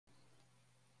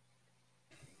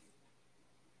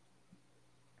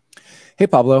Hey,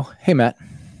 Pablo. Hey, Matt.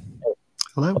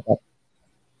 Hello.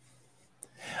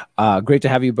 Great to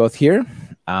have you both here.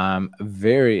 I'm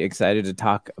very excited to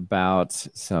talk about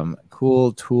some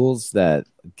cool tools that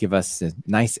give us a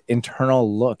nice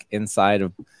internal look inside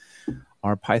of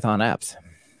our Python apps.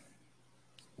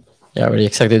 Yeah, very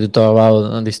excited to talk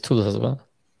about these tools as well.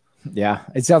 Yeah,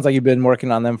 it sounds like you've been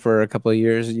working on them for a couple of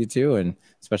years, you two, and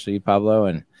especially you, Pablo,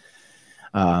 and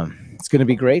it's going to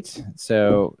be great.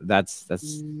 So that's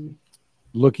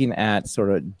looking at sort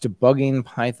of debugging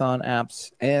Python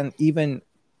apps and even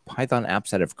Python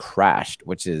apps that have crashed,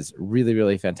 which is really,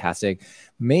 really fantastic.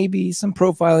 Maybe some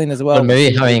profiling as well. But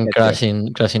maybe having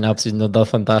crashing apps is not that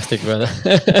fantastic, but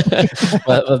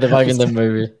but debugging them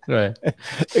maybe, right?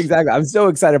 Exactly. I'm so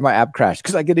excited my app crashed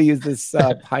because I get to use this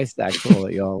PyStack tool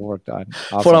that y'all worked on.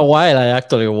 Awesome. For a while, I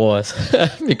actually was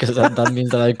because that means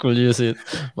that I could use it.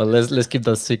 But let's keep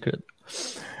that secret.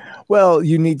 Well,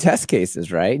 you need test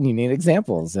cases, right? And you need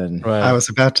examples. And right. I was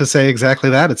about to say exactly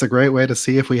that. It's a great way to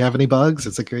see if we have any bugs.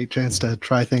 It's a great chance to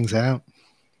try things out.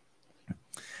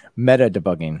 Meta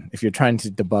debugging, if you're trying to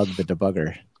debug the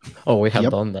debugger. Oh, we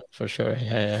have done that for sure.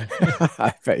 Yeah.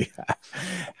 I bet you have.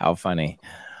 How funny.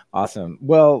 Awesome.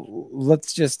 Well,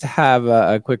 let's just have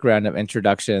a quick round of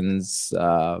introductions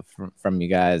from you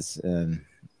guys and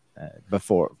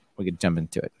before we could jump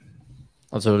into it.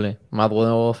 Absolutely. Matt, will you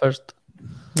go first?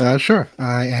 Sure.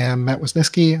 I am Matt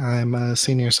Wozniski. I'm a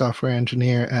senior software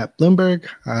engineer at Bloomberg.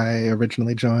 I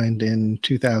originally joined in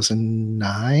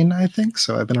 2009, I think,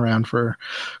 so I've been around for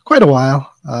quite a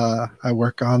while. I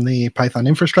work on the Python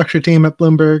infrastructure team at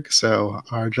Bloomberg, so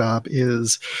our job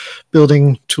is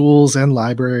building tools and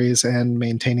libraries and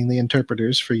maintaining the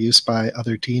interpreters for use by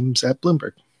other teams at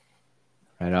Bloomberg.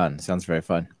 Right on. Sounds very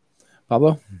fun.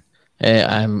 Pablo?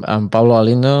 I'm Pablo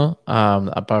Galindo.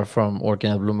 Apart from working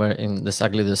at Bloomberg in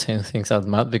exactly the same things as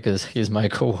Matt, because he's my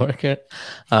coworker,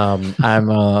 I'm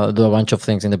do a bunch of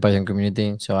things in the Python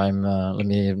community. So I'm let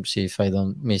me see if I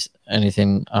don't miss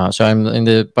anything. So I'm in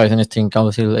the Python Steering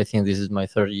Council. I think this is my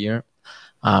third year.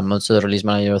 I'm also the release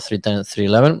manager of 3.10,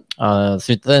 3.11.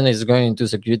 3.10 is going into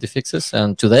security fixes,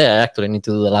 and today I actually need to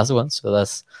do the last one. So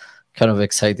that's kind of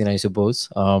exciting, I suppose.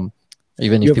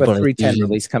 Even you if have people a 3.10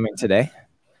 release coming today.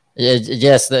 Yeah,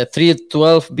 yes, the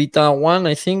 3.12 beta 1,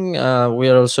 I think we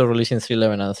are also releasing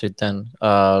 3.11 and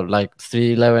 3.10. Like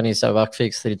 3.11 is a bug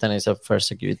fix, 3.10 is a first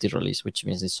security release, which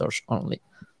means it's source only.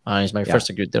 It's my first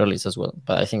security release as well,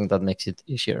 but I think that makes it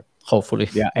easier, hopefully.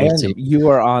 Yeah, and you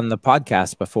were on the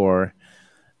podcast before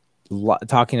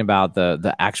talking about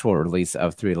the actual release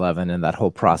of 3.11 and that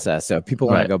whole process. So if people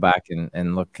want to go back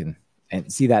and look and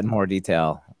see that in more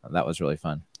detail, that was really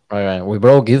fun. Right. We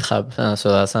broke GitHub,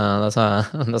 so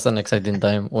that's an exciting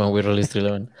time when we release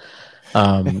 3.11.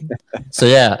 So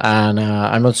yeah, and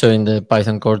I'm also in the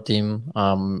Python core team,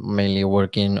 mainly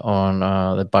working on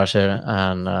the parser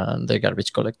and the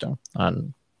garbage collector,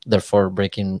 and therefore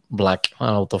breaking black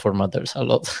auto formatters a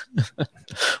lot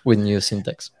with new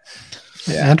syntax.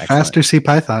 Yeah, and faster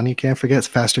CPython. You can't forget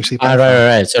faster CPython.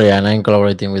 Right. Sorry, and I'm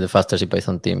collaborating with the faster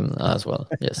CPython team as well.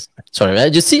 Yes. Sorry,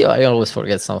 you see, I always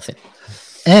forget something.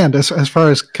 And as far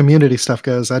as community stuff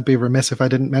goes, I'd be remiss if I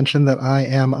didn't mention that I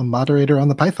am a moderator on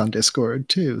the Python Discord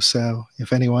too. So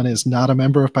if anyone is not a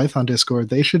member of Python Discord,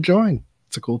 they should join.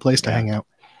 It's a cool place to hang out.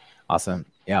 Awesome.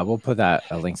 Yeah, we'll put a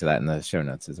link to that in the show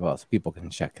notes as well, so people can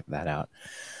check that out.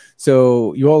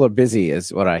 So you all are busy,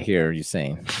 is what I hear you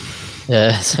saying.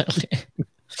 Yeah, certainly.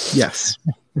 Yes.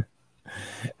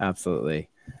 Absolutely.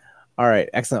 All right,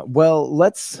 excellent. Well,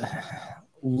 let's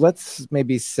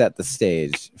maybe set the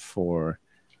stage for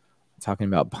talking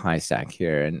about PyStack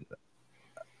here. And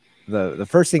the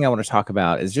first thing I want to talk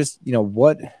about is just, well,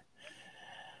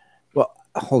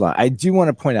 hold on. I do want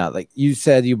to point out, like you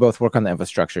said, you both work on the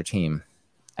infrastructure team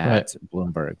at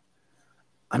Bloomberg.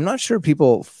 I'm not sure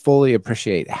people fully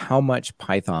appreciate how much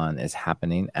Python is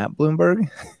happening at Bloomberg.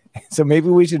 So maybe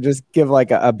we should just give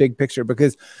like a big picture,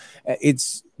 because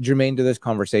it's germane to this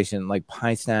conversation, like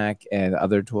PyStack and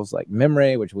other tools like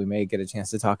Memory, which we may get a chance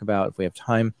to talk about if we have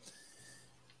time.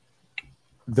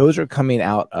 Those are coming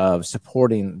out of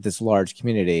supporting this large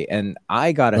community. And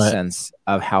I got a sense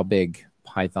of how big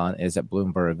Python is at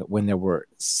Bloomberg when there were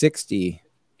 60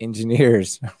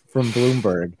 engineers from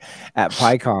Bloomberg at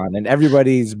PyCon, and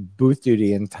everybody's booth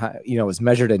duty and was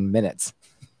measured in minutes.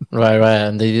 Right,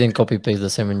 and they didn't copy paste the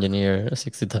same engineer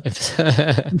 60 times.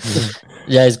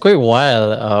 Yeah, it's quite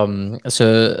wild.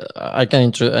 So I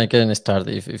can start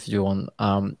if you want.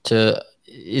 So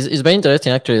it's very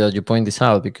interesting actually that you point this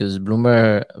out, because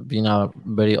Bloomberg, being a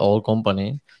very old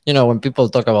company, you know, when people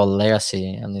talk about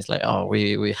legacy and it's like, oh,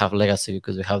 we have legacy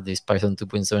because we have this Python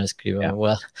 2.7 script. Yeah.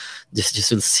 Well, just you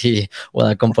should see what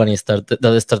a company started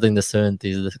in the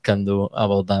 70s can do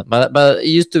about that. But it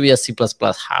used to be a C++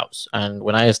 house, and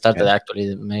when I started,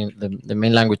 actually the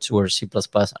main language were C++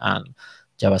 and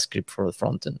JavaScript for the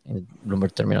front end in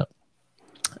Bloomberg terminal.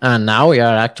 And now we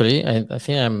are actually, I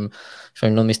think if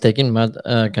I'm not mistaken, Matt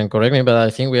can correct me, but I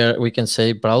think we can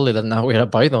say proudly that now we are a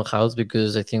Python house,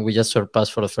 because I think we just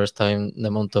surpassed for the first time the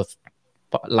amount of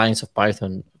lines of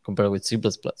Python compared with C++.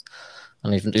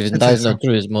 And if that is not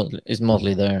true, it's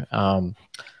mostly there,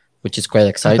 which is quite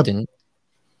exciting.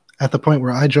 At the point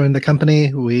where I joined the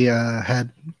company, we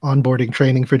had onboarding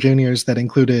training for juniors that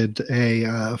included a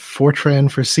Fortran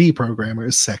for C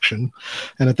programmers section.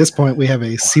 And at this point, we have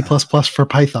a C++ for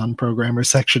Python programmer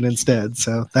section instead.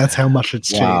 So that's how much it's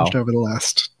changed over the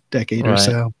last decade or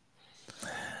so.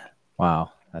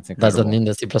 Wow. That's incredible. Does that mean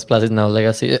that C++ is now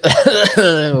legacy?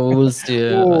 We'll see.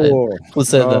 Who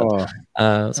said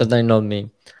that? Certainly not me.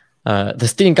 The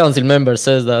steering council member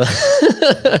says that.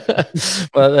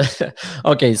 But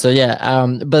okay, so yeah,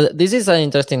 but this is an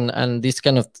interesting, and this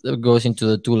kind of goes into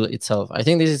the tool itself. I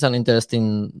think this is an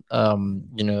interesting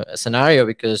scenario,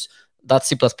 because that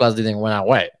C++ didn't went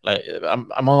away, like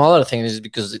among other things, is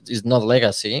because it's not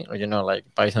legacy. Like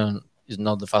Python is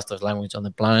not the fastest language on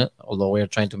the planet, although we are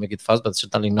trying to make it fast, but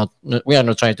certainly we are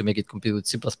not trying to make it compete with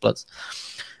C++.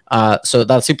 So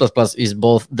that C++ is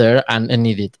both there and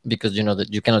needed, because that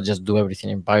you cannot just do everything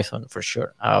in Python, for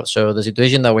sure. So the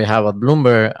situation that we have at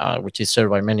Bloomberg, which is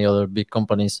served by many other big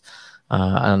companies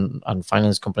and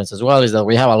finance companies as well, is that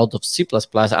we have a lot of C++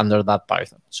 under that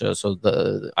Python. So C++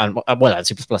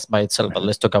 by itself, but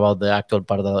let's talk about the actual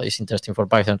part that is interesting for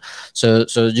Python. So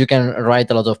you can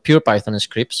write a lot of pure Python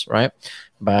scripts, right?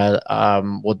 But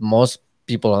what most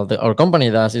people at our company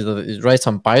does is that it writes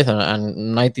some Python,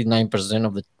 and 99%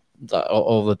 of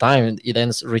the time it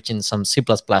ends reaching some C++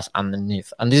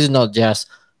 underneath. And this is not just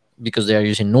because they are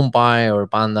using NumPy or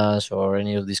Pandas or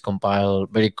any of these compiled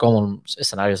very common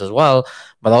scenarios as well,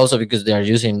 but also because they are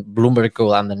using Bloomberg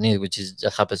code underneath, which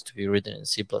just happens to be written in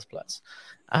C++.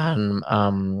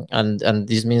 And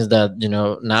this means that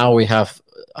now we have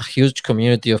a huge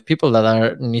community of people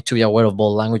that need to be aware of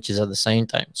both languages at the same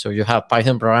time. So you have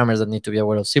Python programmers that need to be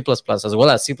aware of C++, as well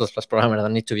as C++ programmers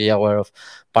that need to be aware of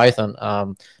Python,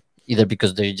 either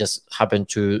because they just happen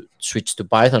to switch to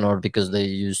Python or because they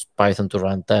use Python to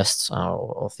run tests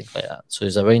or things like that. So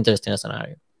it's a very interesting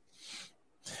scenario.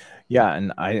 Yeah,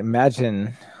 and I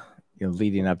imagine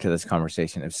leading up to this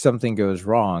conversation, if something goes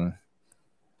wrong,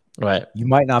 right, you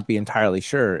might not be entirely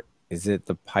sure. Is it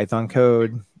the Python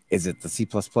code? Is it the C++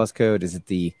 code? Is it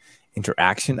the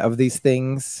interaction of these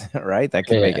things? Right, that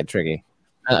can make it tricky.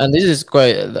 And this is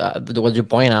quite what you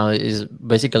point out is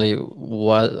basically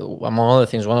what, among other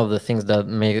things, one of the things that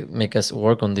make us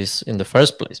work on this in the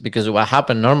first place. Because what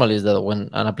happened normally is that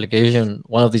when an application,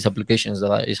 one of these applications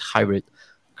that is hybrid,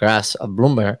 crashes at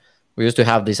Bloomberg, we used to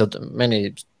have this.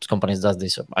 Many companies does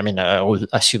this. I mean, I would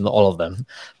assume all of them.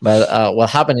 But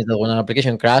what happened is that when an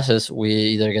application crashes, we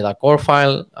either get a core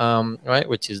file, right,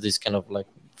 which is this kind of like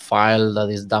file that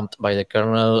is dumped by the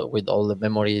kernel with all the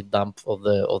memory dump of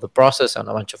the process and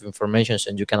a bunch of information,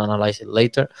 so you can analyze it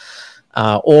later.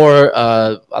 Or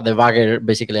a debugger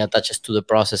basically attaches to the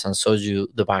process and shows you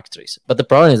the backtrace. But the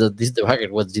problem is that this debugger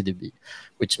was GDB,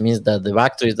 which means that the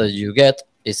backtrace that you get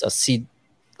is a C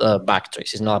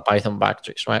backtrace. It's not a Python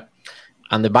backtrace, right?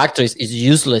 And the backtrace is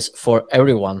useless for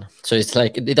everyone. So it's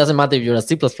like, it doesn't matter if you're a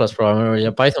C++ programmer or you're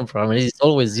a Python programmer, it's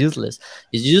always useless.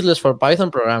 It's useless for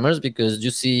Python programmers because you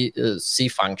see C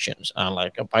functions. And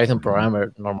like a Python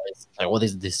programmer normally is like, what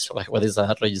is this? Like, what is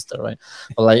that register, right?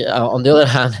 But like on the other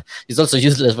hand, it's also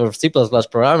useless for C++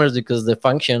 programmers because the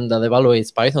function that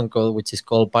evaluates Python code, which is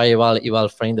called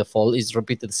pyeval frame default, is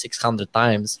repeated 600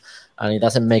 times. And it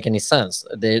doesn't make any sense.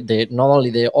 They not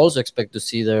only they also expect to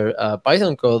see their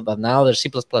Python code, but now their C++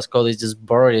 code is just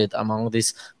buried among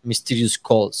these mysterious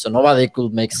calls. So nobody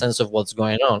could make sense of what's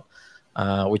going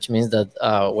on, which means that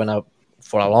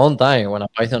for a long time, when a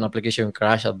Python application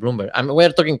crashed at Bloomberg, I mean,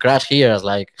 we're talking crash here as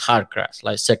like hard crash,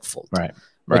 like segfault, right?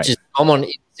 Which is common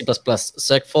in C++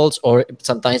 segfaults, or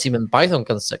sometimes even Python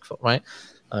can segfault, right?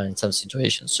 In some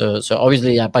situations. So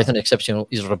obviously a Python exception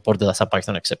is reported as a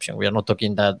Python exception. We are not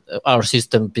talking that our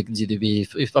system picked GDB.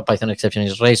 If a Python exception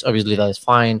is raised, obviously that is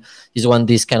fine. It's when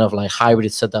this kind of like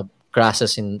hybrid setup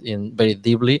crashes in very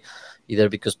deeply, either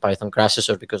because Python crashes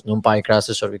or because NumPy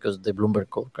crashes or because the Bloomberg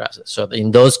code crashes. So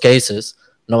in those cases,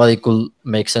 nobody could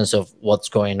make sense of what's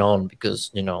going on because,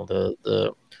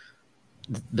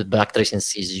 the backtracing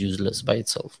C is useless by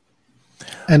itself.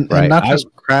 And not just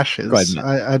Go crashes.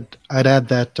 ahead, I'd add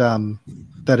that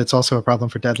that it's also a problem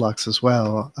for deadlocks as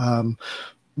well.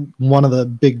 One of the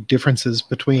big differences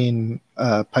between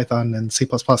Python and C++,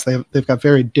 they've got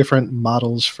very different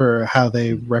models for how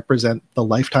they represent the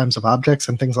lifetimes of objects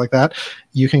and things like that.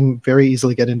 You can very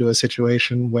easily get into a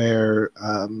situation where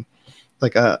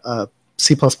like a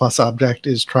C++ object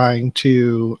is trying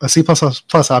to, a C++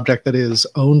 object that is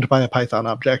owned by a Python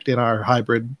object in our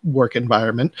hybrid work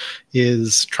environment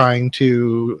is trying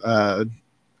to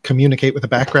communicate with a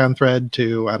background thread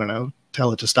to, I don't know,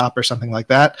 tell it to stop or something like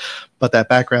that. But that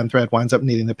background thread winds up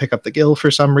needing to pick up the GIL for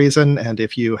some reason. And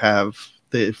if you have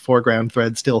the foreground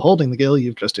thread still holding the GIL,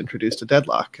 you've just introduced a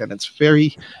deadlock. And it's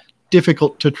very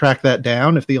difficult to track that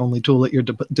down if the only tool at your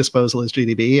disposal is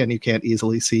GDB and you can't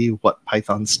easily see what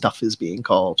Python stuff is being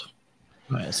called.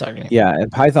 Exactly. Yeah,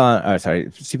 and Python,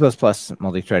 C++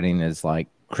 multi-threading is like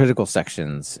critical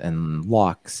sections and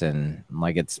locks, and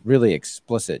like it's really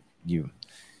explicit. You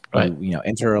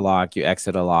enter a lock, you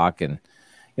exit a lock, and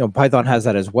Python has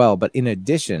that as well. But in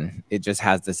addition, it just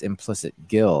has this implicit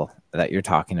GIL that you're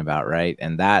talking about, right?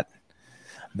 And that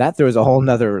throws a whole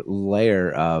nother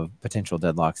layer of potential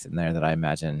deadlocks in there that I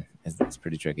imagine is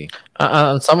pretty tricky.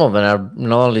 And some of them are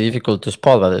not only difficult to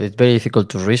spot, but it's very difficult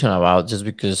to reason about, just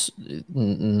because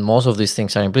most of these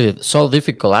things are implicit. So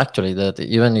difficult, actually, that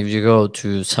even if you go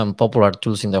to some popular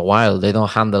tools in the wild, they don't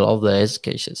handle all the edge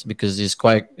cases, because it's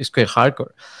quite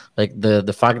hardcore. Like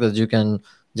the fact that you can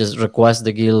just request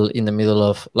the GIL in the middle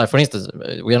of, like, for instance,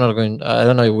 we are not going, I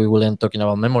don't know if we will end talking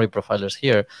about memory profilers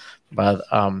here, but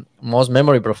most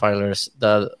memory profilers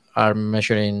that are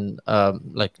measuring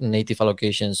like native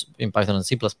allocations in Python and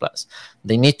C++,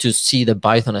 they need to see the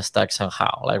Python stack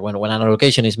somehow. Like when an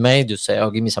allocation is made, you say, oh,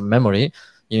 give me some memory.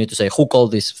 You need to say, who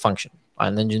called this function?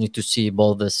 And then you need to see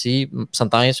both the C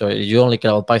sometimes, or you only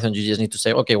care about Python, you just need to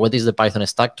say, okay, what is the Python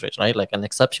stack trace, right? Like an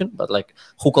exception, but like,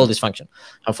 who called this function?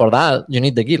 And for that, you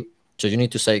need the GIL. So you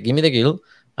need to say, give me the GIL,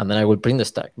 and then I will print the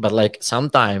stack. But like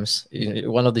sometimes,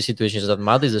 one of the situations that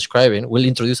Matt is describing will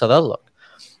introduce a deadlock.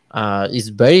 It's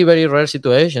very, very rare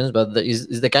situations, but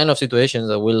it's the kind of situations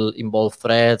that will involve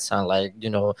threads and, like,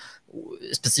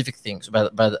 specific things.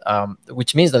 But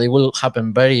which means that it will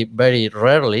happen very, very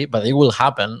rarely, but it will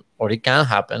happen, or it can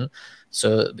happen.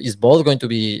 So it's both going to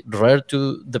be rare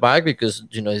to debug, because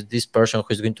it's this person who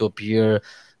is going to appear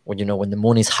when the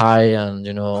moon is high, and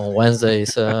on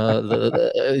Wednesdays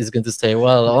is going to say,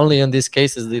 well, only in these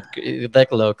cases the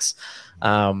deadlocks.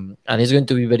 And it's going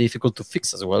to be very difficult to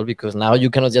fix as well, because now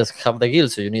you cannot just have the GIL,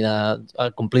 so you need a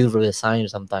complete redesign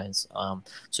sometimes.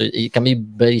 So it can be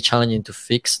very challenging to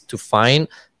fix, to find,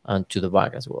 and to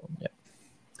debug as well. Yeah,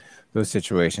 those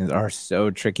situations are so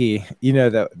tricky.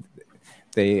 That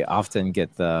they often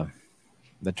get the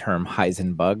term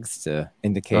Heisenbugs to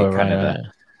indicate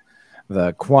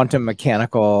the quantum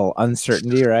mechanical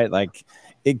uncertainty, right? Like,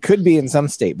 it could be in some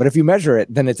state, but if you measure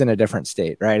it, then it's in a different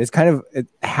state, right? It's kind of,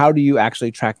 how do you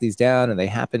actually track these down? And they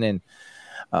happen in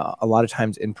a lot of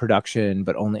times in production,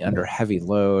 but only under heavy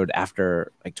load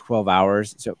after like 12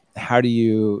 hours. So how do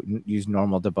you use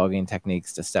normal debugging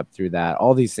techniques to step through that?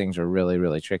 All these things are really,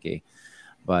 really tricky.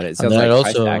 But it sounds like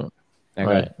also,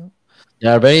 right. They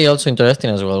are very also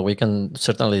interesting as well. We can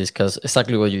certainly discuss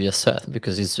exactly what you just said,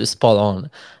 because it's spot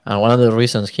on. And one of the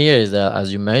reasons here is that,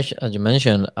 as you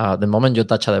mentioned, the moment you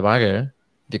touch a debugger,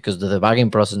 because the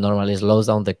debugging process normally slows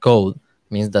down the code,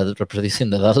 means that reproducing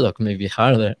the deadlock may be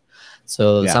harder.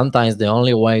 So sometimes the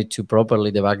only way to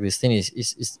properly debug this thing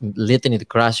is letting it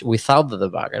crash without the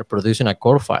debugger, producing a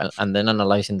core file, and then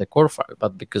analyzing the core file.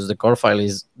 But because the core file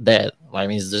is dead, I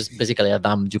mean, it's just basically a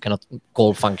dump. You cannot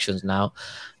call functions now.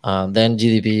 Then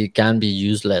GDB can be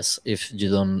useless if you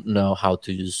don't know how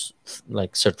to use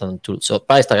like certain tools. So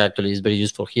PyStack actually is very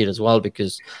useful here as well,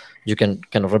 because you can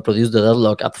kind of reproduce the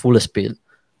deadlock at full speed,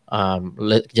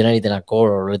 generating a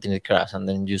core or letting it crash, and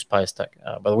then use PyStack.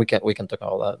 But we can talk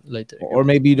about that later. Or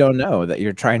maybe you don't know that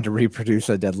you're trying to reproduce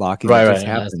a deadlock, and right, it just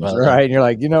happens, well, right? And you're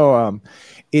like,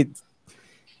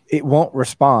 it won't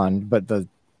respond, but the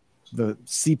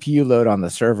CPU load on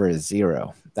the server is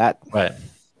 0. That right.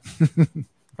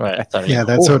 Right. Yeah,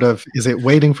 that sort of, is it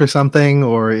waiting for something,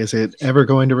 or is it ever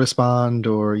going to respond,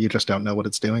 or you just don't know what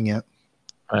it's doing yet?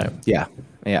 Right. Yeah,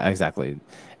 exactly.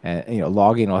 And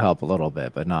logging will help a little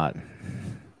bit, but not.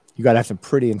 You got to have some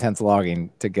pretty intense logging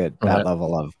to get that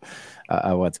level of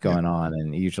what's going on,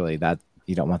 and usually that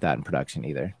you don't want that in production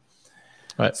either.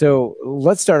 Right. So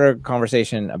let's start a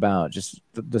conversation about just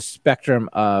the spectrum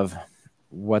of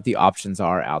what the options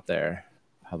are out there,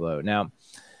 Pablo. Now,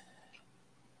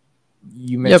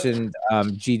 you mentioned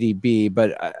GDB,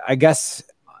 but I guess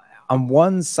on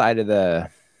one side of the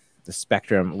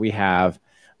spectrum, we have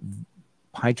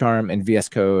PyCharm and VS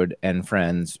Code and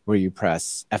friends where you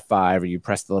press F5 or you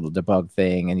press the little debug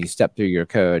thing and you step through your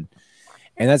code.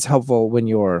 And that's helpful when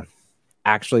you're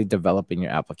actually developing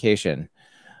your application.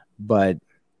 But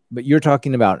you're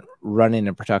talking about running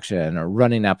in production or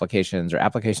running applications or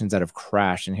applications that have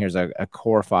crashed, and here's a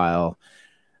core file.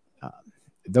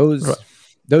 Those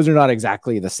are not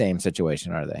exactly the same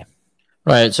situation, are they?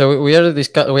 Right. So we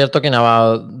are talking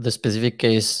about the specific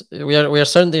case. We are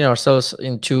centering ourselves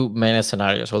in two main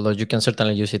scenarios, although you can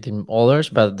certainly use it in others.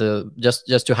 But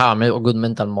just to have a good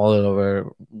mental model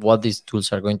over what these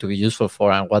tools are going to be useful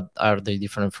for and what are they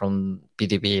different from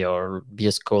PDB or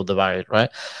VS Code debugger,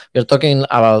 right? We are talking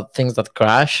about things that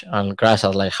crash and crash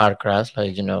as like hard crash,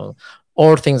 like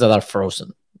or things that are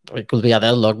frozen. It could be a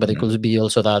deadlock, but it could be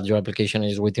also that your application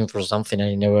is waiting for something and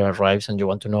it never arrives, and you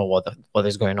want to know what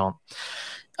is going on.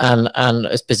 And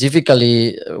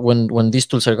specifically, when these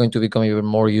tools are going to become even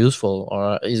more useful,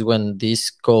 or is when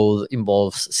this code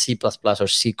involves C++ or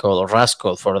C code or Rust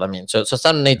code for them. So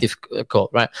some native code,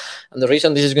 right? And the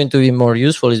reason this is going to be more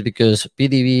useful is because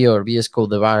PDB or VS Code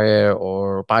debugger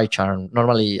or PyCharm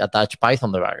normally attach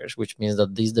Python debuggers, which means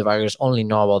that these debuggers only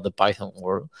know about the Python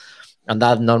world. And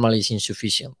that normally is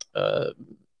insufficient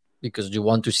because you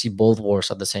want to see both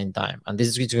worlds at the same time. And this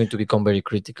is going to become very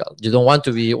critical. You don't want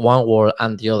to be one world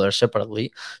and the other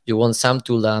separately. You want some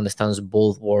tool that understands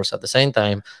both worlds at the same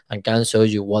time and can show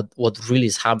you what really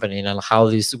is happening and how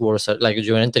these worlds are, like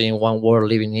you're entering one world,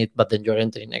 leaving it, but then you're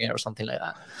entering again or something like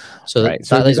that. So right.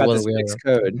 that is what we are.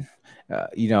 Code,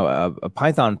 a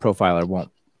Python profiler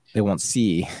won't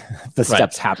see the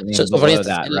steps happening below instance,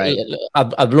 that, right?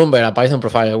 At Bloomberg, a Python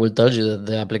profiler will tell you that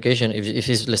the application, if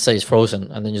it's, let's say, it's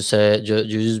frozen, and then you say you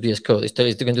use VS Code, it's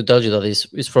going to tell you that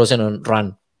it's frozen on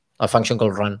run, a function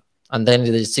called run, and then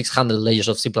there's 600 layers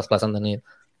of C++ underneath.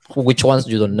 Which ones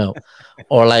you don't know?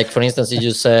 Or like, for instance, if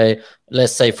you say,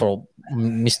 let's say for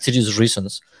mysterious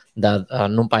reasons that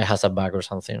NumPy has a bug or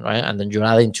something, right? And then you're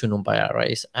adding 2 NumPy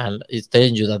arrays, and it's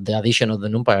telling you that the addition of the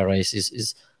NumPy arrays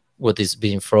is what is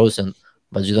being frozen,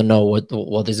 but you don't know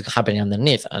what is happening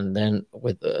underneath. And then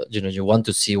with you want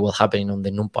to see what's happening on the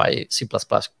NumPy C++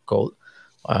 code,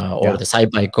 or the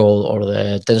SciPy code, or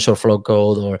the TensorFlow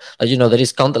code, or there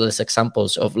is countless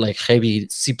examples of like heavy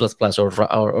C++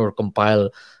 or compile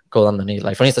code underneath.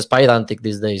 Like for instance, Pydantic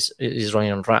these days is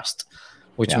running on Rust,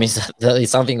 which means that if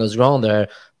something goes wrong there,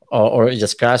 or it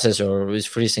just crashes or is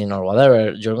freezing or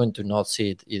whatever, you're going to not see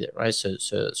it either, right? So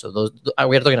those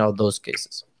we are talking about those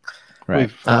cases.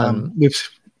 Right.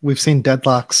 We've seen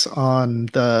deadlocks on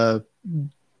the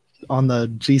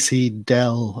GC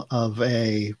del of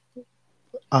a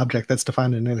object that's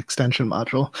defined in an extension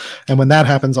module, and when that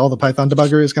happens, all the Python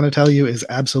debugger is going to tell you is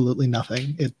absolutely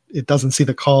nothing. It doesn't see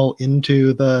the call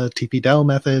into the tpdel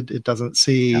method. It doesn't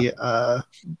see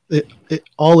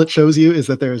all it shows you is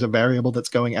that there is a variable that's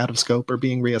going out of scope or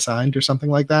being reassigned or something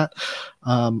like that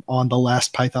on the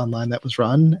last Python line that was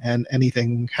run, and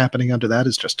anything happening under that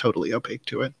is just totally opaque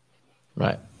to it.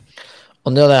 Right.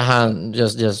 On the other hand,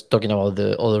 just talking about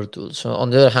the other tools. So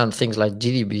on the other hand, things like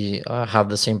GDB have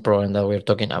the same problem that we're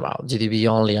talking about. GDB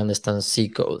only understands C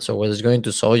code. So what it's going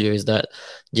to show you is that,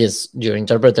 yes, your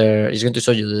interpreter is going to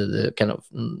show you the kind of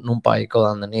NumPy code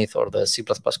underneath, or the C++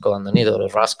 code underneath, or the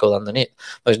Rust code underneath.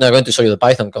 But it's not going to show you the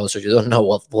Python code, so you don't know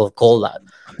what we'll call that.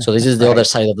 So this is the other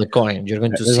side of the coin. You're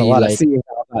going to see a lot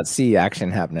of C action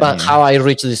happening. But how I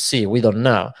reach this C, we don't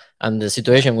know. And the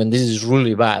situation when this is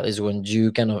really bad is when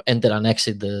you kind of enter and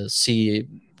exit the C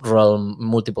realm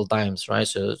multiple times, right?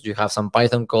 So you have some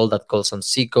Python code that calls some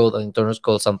C code, and in turn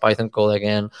calls some Python code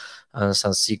again, and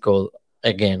some C code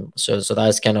again. So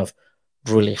that's kind of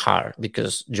really hard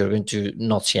because you're going to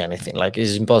not see anything. Like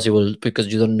it's impossible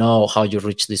because you don't know how you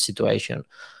reach this situation.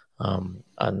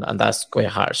 And that's quite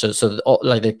hard. So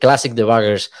like the classic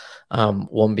debuggers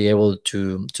won't be able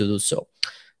to do so.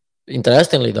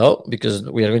 Interestingly, though, because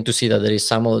we are going to see that there is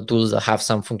some other tools that have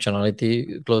some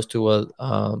functionality close to what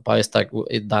PyStack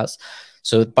it does.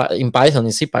 So in Python,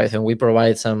 in CPython, we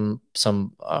provide some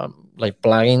like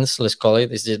plugins, let's call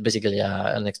it. It's just basically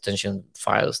an extension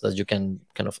files that you can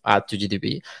kind of add to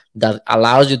GDB that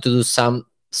allows you to do some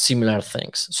similar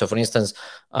things. So for instance,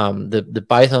 the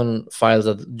Python files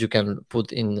that you can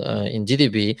put in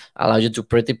GDB allow you to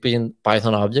pre-print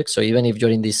Python objects. So even if you're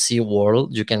in the C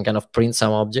world, you can kind of print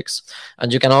some objects,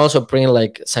 and you can also print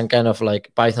like some kind of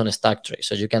like Python stack tree.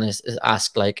 So you can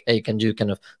ask like, hey, can you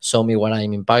kind of show me what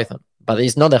I'm in Python? But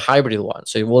it's not a hybrid one.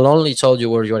 So it will only tell you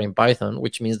where you're in Python,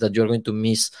 which means that you're going to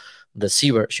miss the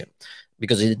C version.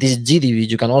 because this GDB,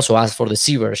 you can also ask for the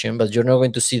C version, but you're not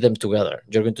going to see them together.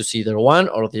 You're going to see either one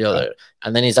or the other,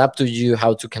 and then it's up to you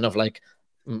how to kind of like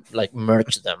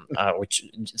merge them, which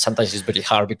sometimes is very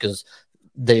hard because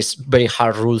there's very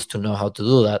hard rules to know how to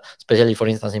do that, especially for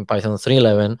instance in Python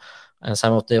 3.11 and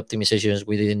some of the optimizations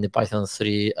we did in the Python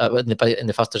 3 in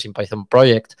the Fastest in Python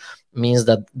project means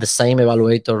that the same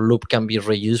evaluator loop can be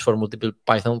reused for multiple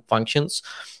Python functions.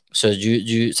 So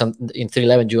in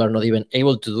 3.11 you are not even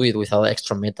able to do it without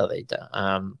extra metadata.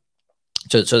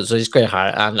 So it's quite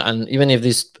hard, and even if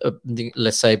these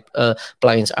let's say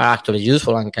plugins are actually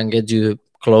useful and can get you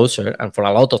closer, and for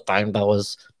a lot of time that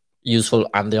was useful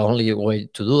and the only way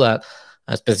to do that,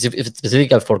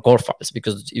 specifically for core files,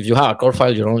 because if you have a core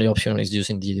file, your only option is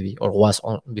using GDB, or was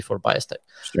on before PyStack.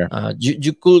 Sure.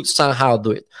 You could somehow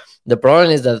do it. The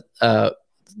problem is that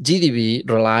GDB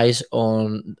relies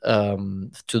on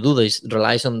to do this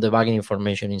relies on debugging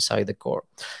information inside the core,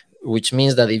 which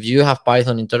means that if you have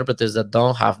Python interpreters that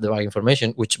don't have debug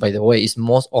information, which by the way is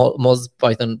most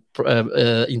Python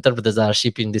interpreters that are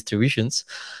shipping distributions,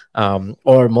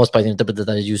 or most Python interpreters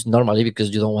that are used normally, because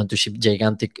you don't want to ship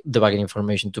gigantic debugging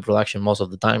information to production most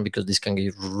of the time, because this can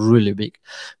get really big,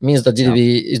 means that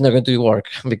GDB is not going to work,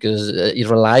 because it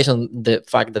relies on the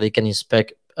fact that it can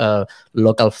inspect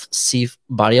local C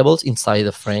variables inside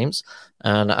the frames.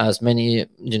 And as many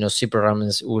C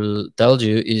programmers will tell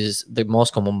you, is the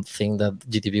most common thing that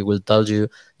GDB will tell you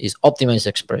is optimized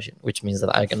expression, which means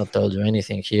that I cannot tell you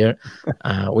anything here,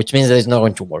 which means that it's not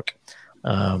going to work.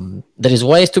 There is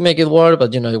ways to make it work, but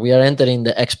we are entering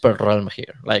the expert realm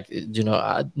here. Like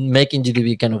making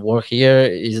GDB kind of work here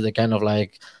is the kind of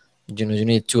like you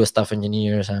need 2 staff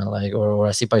engineers and or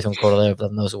a C Python core dev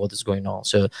that knows what is going on.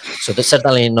 So that's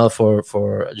certainly not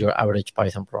for your average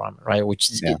Python programmer, right?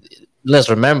 Which is, let's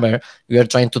remember, we are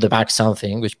trying to debug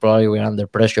something which probably we're under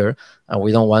pressure, and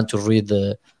we don't want to read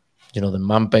the the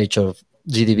man page of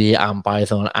GDB and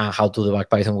Python and how to debug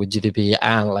Python with GDB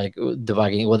and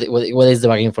debugging what is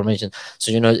debugging information.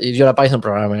 So if you're a Python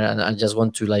programmer and just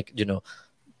want to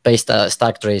paste a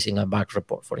stack trace in a bug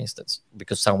report, for instance,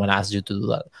 because someone asked you to do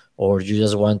that, or you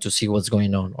just want to see what's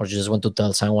going on, or you just want to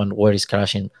tell someone where it's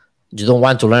crashing. You don't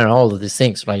want to learn all of these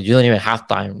things, right? You don't even have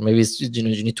time. Maybe it's, you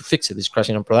need to fix it. It's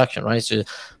crashing on production, right? So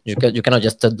you cannot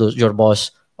just tell your boss,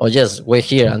 "Oh, just wait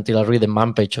here until I read the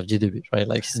man page of GDB," right?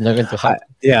 It's not going to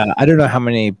happen. I don't know how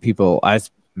many people. I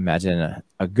imagine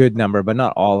a good number, but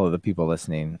not all of the people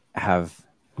listening have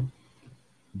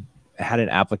had an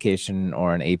application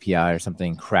or an API or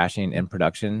something crashing in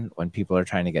production when people are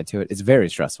trying to get to it. It's very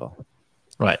stressful.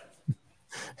 Right.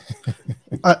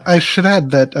 I should add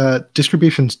that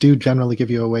distributions do generally give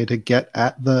you a way to get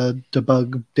at the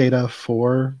debug data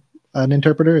for an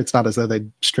interpreter. It's not as though they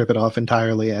strip it off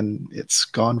entirely and it's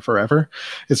gone forever.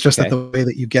 It's just that the way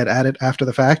that you get at it after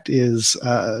the fact is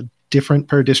different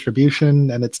per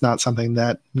distribution, and it's not something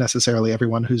that necessarily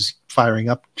everyone who's firing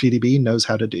up GDB knows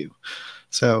how to do.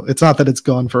 So it's not that it's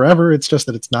gone forever, it's just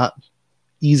that it's not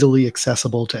easily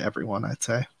accessible to everyone, I'd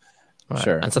say. Right.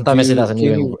 Sure. And sometimes it doesn't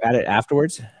even you add it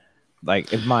afterwards.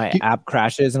 Like if my app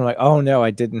crashes and I'm like, oh no,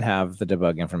 I didn't have the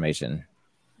debug information.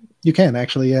 You can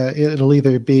actually. It'll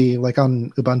either be like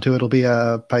on Ubuntu, it'll be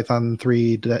a Python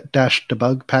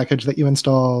 3-debug package that you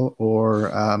install,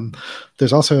 or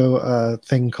there's also a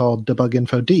thing called Debug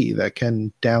Info D that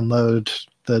can download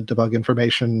the debug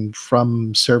information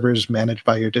from servers managed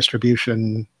by your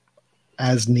distribution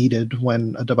as needed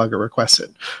when a debugger requests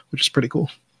it, which is pretty cool.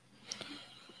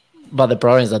 But the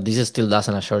problem is that this still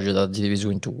doesn't assure you that GDB is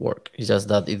going to work. It's just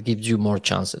that it gives you more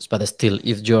chances. But still,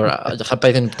 if your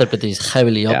Python interpreter is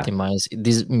heavily optimized,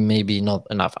 this may be not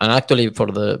enough. And actually,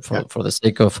 for the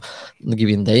sake of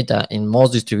giving data, in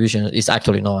most distributions, it's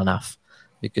actually not enough,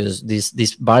 because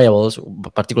these variables,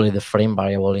 particularly the frame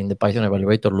variable in the Python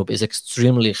evaluator loop, is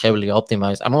extremely heavily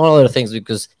optimized, among other things,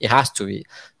 because it has to be,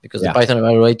 because the Python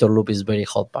evaluator loop is very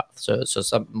hot path. So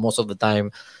most of the time,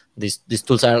 these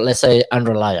tools are, let's say,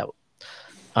 unreliable.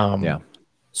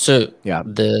 So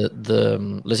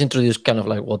let's introduce kind of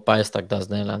like what PyStack does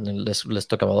then, and then let's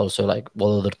talk about also like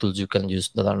what other tools you can use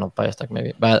that are not PyStack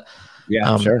maybe. But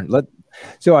sure.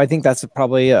 So I think that's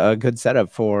probably a good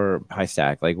setup for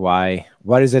PyStack. Like why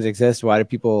does it exist? Why do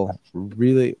people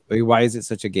really? Why is it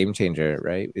such a game changer?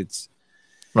 Right? It's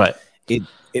right.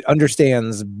 It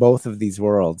understands both of these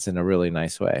worlds in a really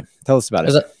nice way. Tell us about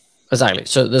it. Exactly.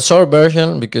 So the short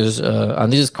version, because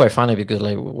and this is quite funny, because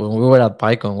like when we were at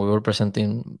PyCon, we were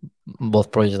presenting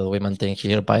both projects that we maintain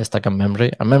here, PyStack and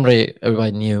Memory. And Memory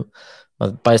everybody knew,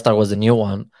 but PyStack was the new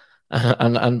one.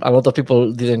 and a lot of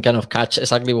people didn't kind of catch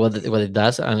exactly what it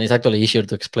does, and it's actually easier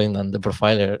to explain than the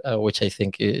profiler, which I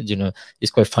think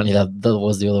is quite funny that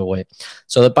was the other way.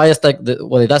 So the PyStack,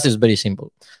 what it does is very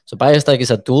simple. So PyStack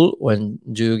is a tool when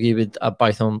you give it a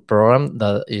Python program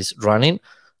that is running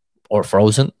or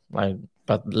frozen, right?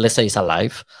 But let's say it's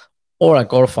alive, or a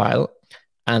core file,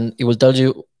 and it will tell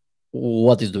you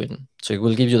what it's doing. So it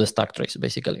will give you the stack trace,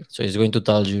 basically. So it's going to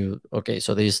tell you, okay,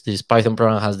 so this Python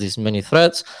program has these many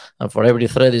threads, and for every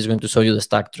thread, it's going to show you the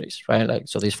stack trace, right? Like,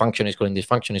 so this function is calling this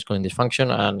function, is calling this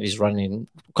function, and is running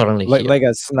currently here. Like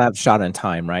a snapshot in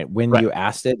time, right? When you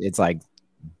asked it, it's like,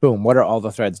 boom, what are all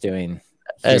the threads doing?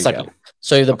 Here exactly.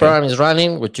 So if the program is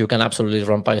running, which you can absolutely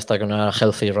run PyStack on a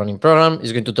healthy running program,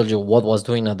 it's going to tell you what was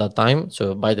doing at that time.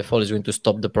 So by default, it's going to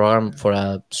stop the program for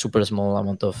a super small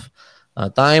amount of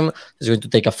time. It's going to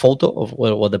take a photo of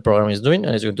what the program is doing,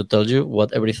 and it's going to tell you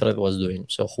what every thread was doing.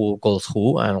 So who calls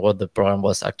who and what the program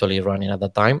was actually running at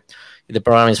that time. If the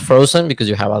program is frozen because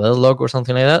you have a deadlock or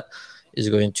something like that, it's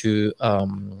going to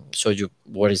show you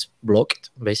where it's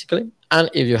blocked, basically. And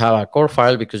if you have a core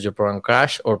file because your program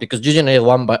crashed, or because you generate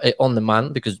one on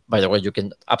demand, because by the way, you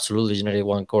can absolutely generate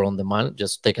one core on demand,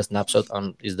 just take a snapshot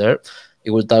and it's there.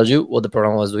 It will tell you what the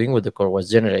program was doing when the core was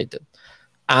generated.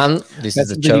 And this is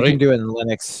the cherry. You can do in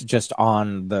Linux just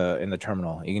in the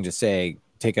terminal. You can just say,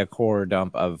 take a core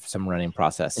dump of some running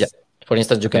process. Yeah. For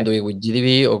instance, you can do it with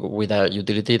GDB or with a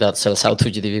utility that sells out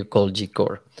to GDB called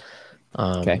gcore.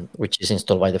 Which is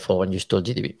installed by default when you install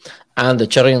GDB. And the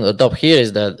cherry on the top here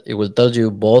is that it will tell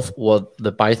you both what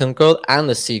the Python code and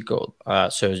the C code.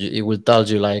 So it will tell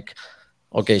you like,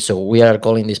 okay, so we are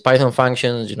calling these Python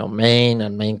functions, main,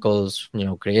 and main calls,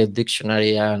 create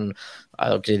dictionary, and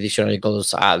create dictionary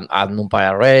calls add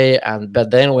NumPy array.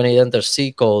 But then when it enters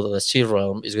C code, the C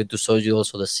realm is going to show you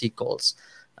also the C calls.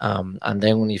 And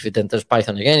then if it enters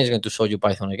Python again, it's going to show you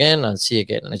Python again and C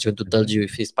again. And it's going to tell you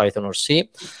if it's Python or C.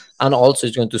 And also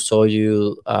it's going to show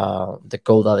you the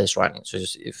code that is running. So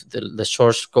if the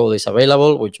source code is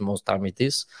available, which most time it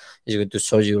is, it's going to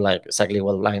show you like exactly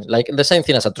what line, like the same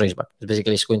thing as a traceback.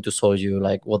 Basically, it's going to show you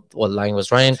like what line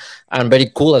was running. And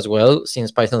very cool as well,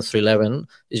 since Python 3.11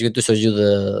 is going to show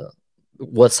you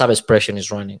what sub-expression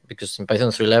is running. Because in Python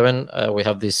 3.11, we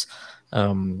have this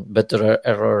better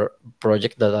error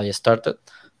project that I started,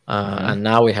 and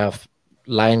now we have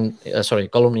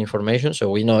column information.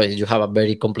 So we know if you have a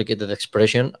very complicated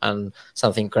expression and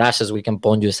something crashes, we can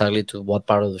point you exactly to what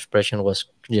part of the expression was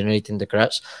generating the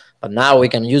crash. But now we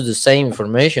can use the same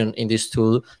information in this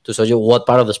tool to show you what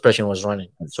part of the expression was running.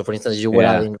 So for instance, you were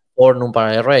adding 4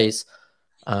 NumPy arrays,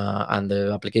 and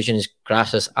the application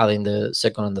crashes adding the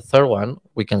second and the third one,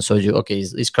 we can show you, okay,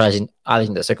 it's crashing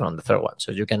adding the second and the third one.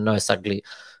 So you can know exactly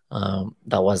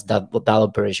that was that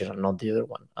operation and not the other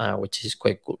one, which is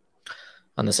quite cool.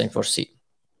 And the same for C.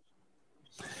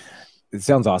 It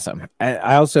sounds awesome.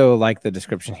 I also like the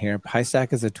description here.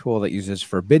 PyStack is a tool that uses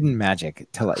forbidden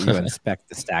magic to let you inspect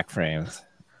the stack frames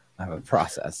of a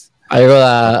process. I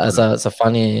got as a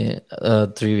funny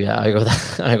trivia. I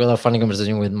got a funny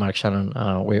conversation with Mark Shannon.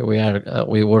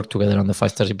 We work together on the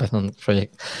 530 Python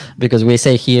project because we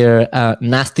say here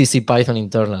nasty C Python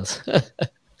internals,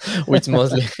 which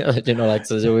mostly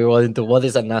so we went into what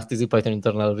is a nasty C Python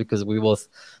internal because we both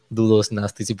do those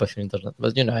nasty C Python internals.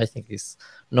 But I think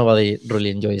nobody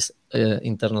really enjoys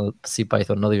internal C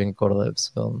Python, not even core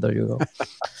devs. So there you go.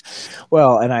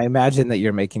 Well, and I imagine that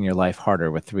you're making your life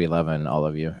harder with 3.11, all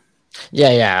of you.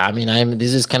 Yeah. I mean,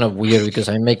 this is kind of weird because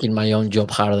I'm making my own job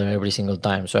harder every single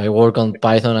time. So I work on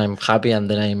Python, I'm happy, and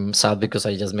then I'm sad because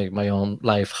I just make my own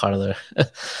life harder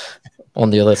on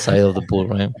the other side of the pool,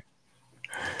 right?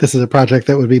 This is a project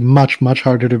that would be much, much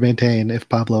harder to maintain if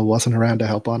Pablo wasn't around to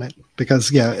help on it.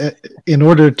 Because, in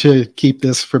order to keep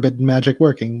this forbidden magic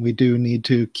working, we do need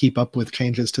to keep up with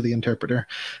changes to the interpreter.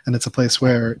 And it's a place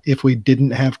where if we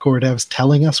didn't have core devs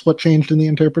telling us what changed in the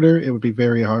interpreter, it would be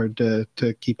very hard to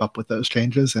keep up with those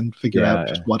changes and figure out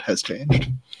just what has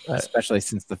changed. Especially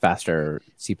since the faster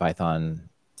CPython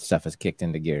stuff is kicked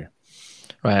into gear.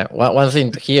 Right. One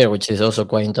thing here, which is also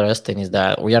quite interesting, is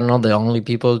that we are not the only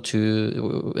people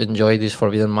to enjoy this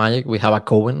forbidden magic. We have a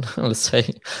coven, let's say.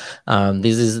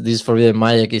 This forbidden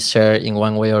magic is shared in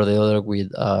one way or the other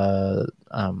with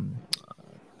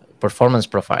performance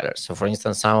profilers. So, for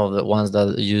instance, some of the ones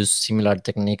that use similar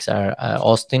techniques are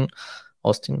Austin,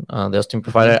 the Austin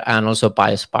profiler, and also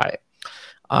PySpy.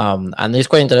 And it's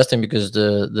quite interesting because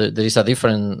there is a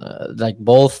different, like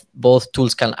both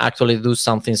tools can actually do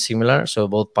something similar. So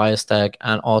both PyStack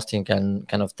and Austin can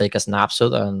kind of take a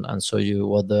snapshot and show you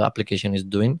what the application is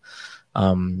doing.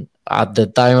 At the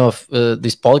time of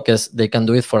this podcast, they can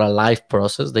do it for a live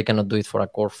process. They cannot do it for a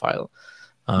core file.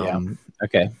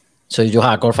 Okay. So if you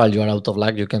have a core file, you are out of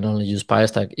luck. You can only use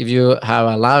PyStack. If you have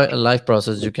a live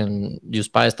process, you can use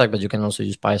PyStack, but you can also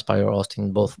use PySpy or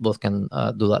Austin. Both can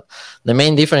do that. The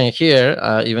main difference here,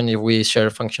 even if we share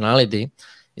functionality,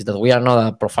 is that we are not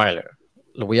a profiler.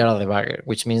 We are a debugger,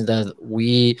 which means that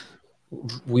we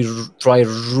try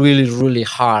really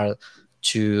hard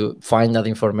to find that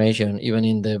information, even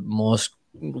in the most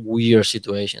weird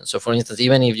situations. So for instance,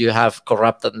 even if you have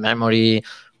corrupted memory,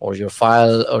 or your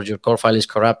file or your core file is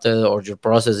corrupted, or your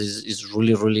process is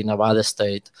really in a bad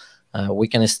state, we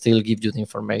can still give you the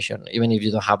information, even if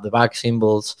you don't have the back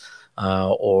symbols.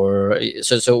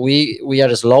 So we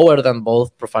are slower than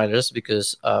both profilers,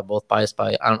 because both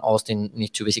PySpy and Austin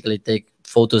need to basically take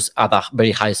photos at a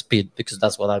very high speed, because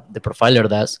that's what the profiler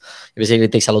does. It basically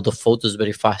takes a lot of photos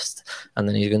very fast, and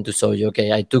then he's going to show you,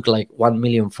 okay, I took like 1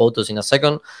 million photos in a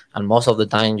second, and most of the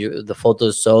time the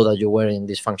photos show that you were in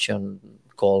this function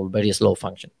called very slow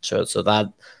function. So that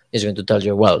is going to tell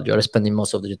you, well, you're spending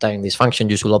most of your time in this function,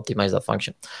 you should optimize that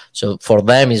function. So for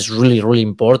them, it's really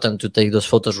important to take those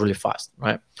photos really fast,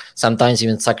 right? Sometimes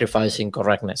even sacrificing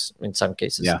correctness in some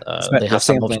cases. Yeah, they have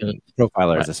some options.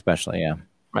 Profilers, right. Especially, yeah.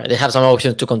 Right, they have some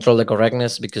options to control the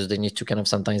correctness, because they need to kind of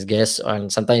sometimes guess,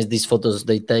 and sometimes these photos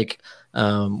they take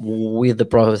with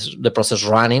the process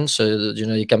running. So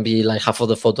it can be like half of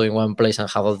the photo in one place and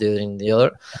half of the other in the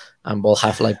other, and both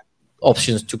have like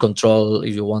options to control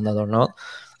if you want that or not.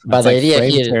 But the idea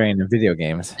here, sharing in video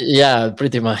games. Yeah,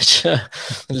 pretty much.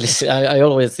 Listen, I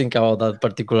always think about that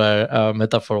particular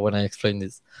metaphor when I explain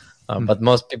this. But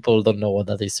most people don't know what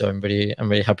that is, so I'm very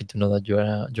happy to know that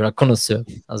you're a connoisseur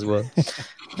as well.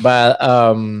 But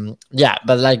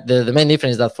but like the main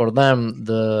difference is that for them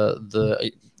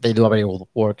they do a very good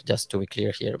work, just to be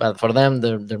clear here. But for them,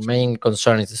 their main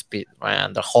concern is the speed, right?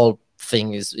 And the whole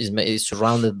thing is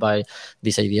surrounded by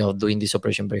this idea of doing this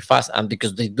operation very fast. And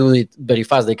because they do it very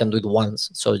fast, they can do it once.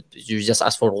 So you just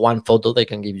ask for one photo, they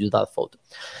can give you that photo.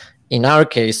 In our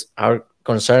case, our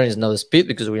concern is not the speed,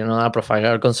 because we are not a profiler.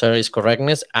 Our concern is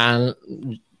correctness and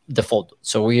the photo.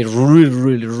 So we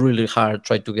really hard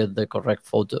try to get the correct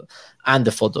photo and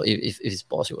the photo if it's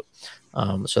possible.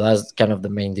 So that's kind of the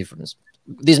main difference.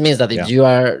 This means that if you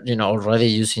are already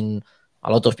using,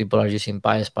 a lot of people are using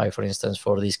PySpy, for instance,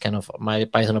 for this kind of, my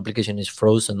Python application is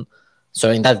frozen.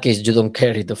 So in that case, you don't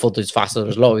care if the photo is fast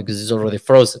or slow, because it's already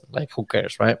frozen. Like, who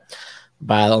cares, right?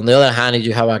 But on the other hand, if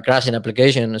you have a crashing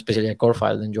application, especially a core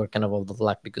file, then you're kind of out of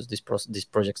luck, because these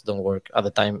projects don't work at the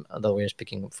time that we're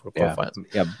speaking for core files.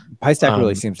 Yeah, PyStack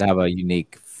really seems to have a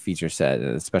unique feature set,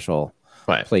 a special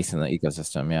place in the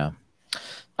ecosystem. Yeah,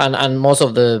 and most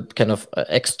of the kind of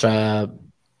extra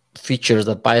features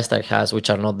that PyStack has, which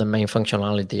are not the main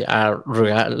functionality, are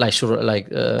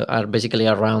are basically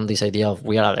around this idea of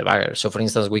we are a debugger. So, for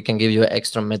instance, we can give you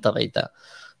extra metadata,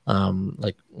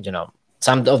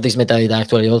 some of this metadata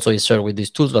actually also is shared with these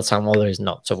tools, but some other is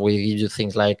not. So we give you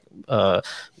things like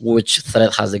which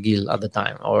thread has the guild at the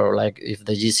time, or like if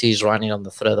the GC is running on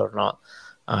the thread or not.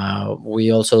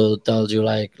 We also tell you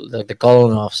like the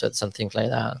colon offsets and things like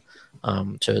that.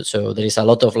 So there is a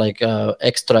lot of like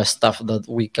extra stuff that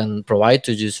we can provide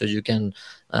to you, so you can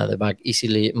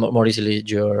debug more easily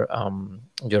your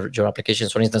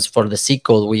applications. For instance, for the C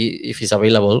code, if it's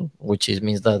available, which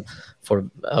means that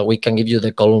we can give you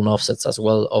the column offsets as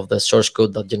well of the source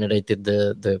code that generated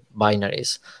the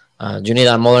binaries. You need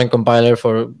a modern compiler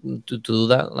to do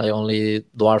that. Like only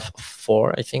Dwarf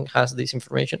 4, I think, has this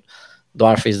information.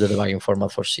 Dwarf is the debugging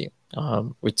format for C,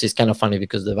 which is kind of funny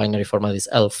because the binary format is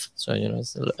ELF. So,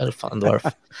 it's ELF and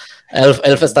Dwarf.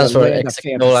 ELF stands for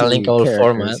executable and linkable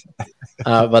format,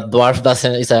 but Dwarf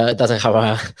doesn't have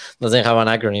an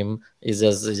acronym. It's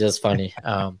just funny.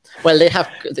 Well,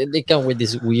 they come with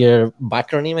this weird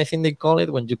backronym, I think they call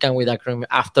it, when you come with acronym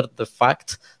after the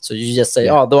fact. So you just say,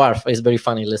 "Oh, Dwarf is very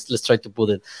funny. Let's try to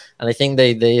put it." And I think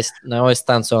they now it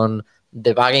stands on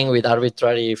debugging with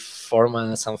arbitrary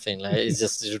format, something like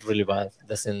it's really bad.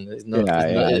 Try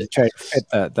to fit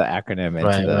the acronym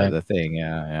into the thing.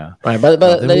 Right, but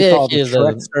the idea is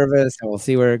the service, and we'll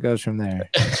see where it goes from there.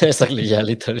 Exactly, yeah,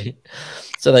 literally.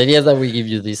 So the idea is that we give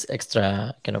you this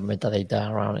extra kind of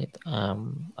metadata around it,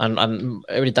 and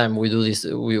every time we do this,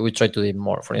 we try to do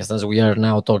more. For instance, we are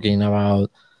now talking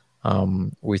about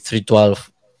with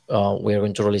 3.12. We are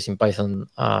going to release in Python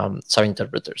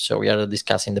sub-interpreters. So we are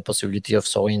discussing the possibility of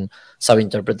showing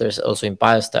sub-interpreters also in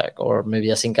PyStack, or maybe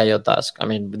a sync IO task. I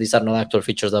mean, these are not actual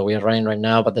features that we are running right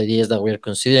now, but the idea is that we are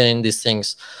considering these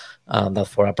things that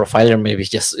for a profiler maybe it's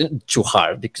just too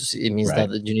hard, because it means that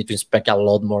you need to inspect a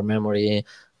lot more memory.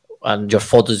 and your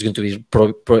photo is going to be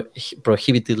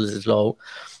prohibitively slow.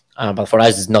 But for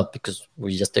us, it's not, because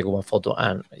we just take one photo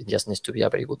and it just needs to be a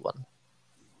very good one.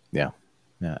 Yeah.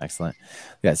 Yeah, excellent.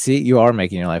 Yeah, see, you are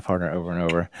making your life harder over and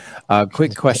over.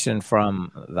 Quick question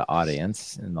from the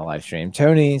audience in the live stream.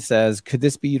 Tony says, could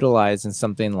this be utilized in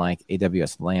something like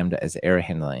AWS Lambda as error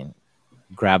handling?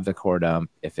 Grab the core dump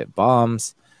if it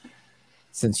bombs,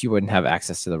 since you wouldn't have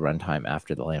access to the runtime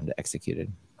after the Lambda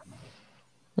executed.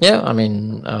 Yeah, I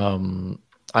mean,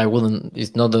 I wouldn't.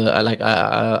 It's not the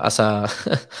as a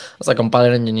as a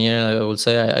compiler engineer, I would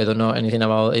say I don't know anything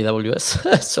about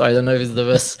AWS, so I don't know if it's the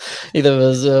best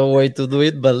way to do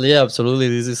it. But yeah, absolutely,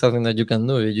 this is something that you can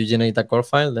do. If you generate a core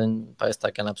file, then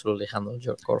PyStack can absolutely handle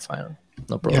your core file.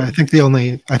 No problem. Yeah, I think the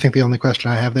only question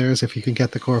I have there is if you can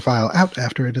get the core file out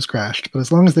after it is crashed. But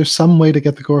as long as there's some way to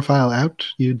get the core file out,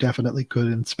 you definitely could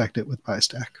inspect it with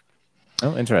PyStack.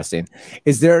 Oh, interesting.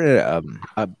 Is there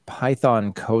a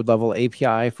Python code level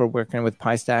API for working with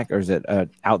PyStack, or is it an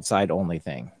outside only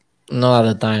thing? Not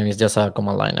at the time. It's just a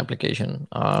command line application.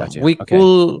 Gotcha. We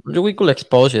could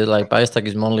expose it. Like PyStack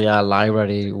is only a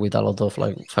library with a lot of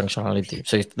like functionality.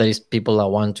 So if there is people that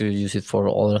want to use it for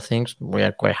other things, we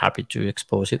are quite happy to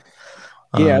expose it.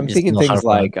 Yeah, I'm thinking things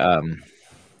like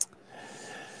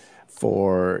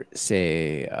for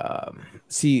say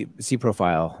C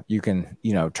profile, you can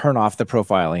turn off the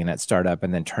profiling at startup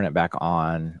and then turn it back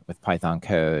on with Python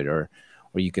code, or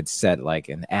you could set like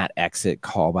an @exit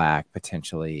callback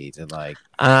potentially to like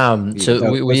so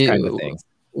those kind of things.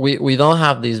 We don't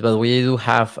have this, but we do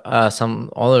have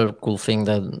some other cool thing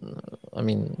that, I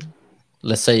mean,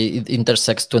 let's say it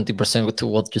intersects 20% with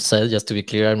what you said. Just to be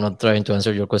clear, I'm not trying to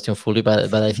answer your question fully,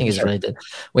 but I think it's related.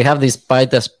 We have this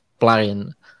PyTest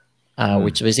plugin,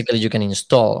 which basically you can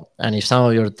install, and if some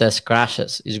of your test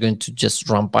crashes, it's going to just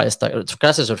run PyStack,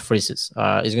 crashes or freezes.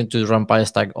 It's going to run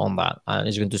PyStack on that, and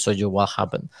it's going to show you what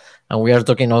happened. And we are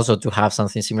talking also to have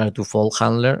something similar to fault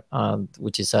handler,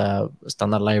 which is a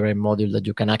standard library module that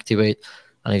you can activate.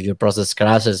 And if your process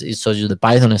crashes, it shows you the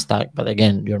Python stack, but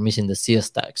again, you're missing the C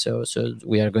stack. So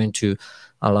we are going to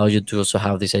allow you to also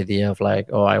have this idea of like,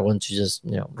 oh, I want to just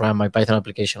run my Python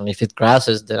application. And if it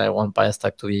crashes, then I want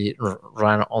PyStack to be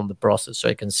run on the process, so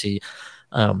I can see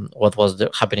what was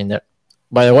happening there.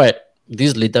 By the way,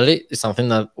 this literally is something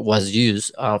that was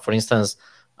used. For instance,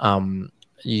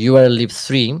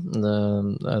 urllib3,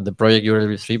 the project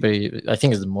urllib3, I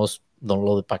think is the most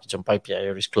downloaded package on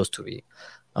PyPI, or is close to be.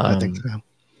 I think so.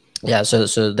 Yeah,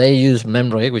 so they use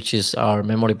Memroy, which is our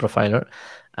memory profiler,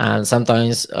 and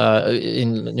sometimes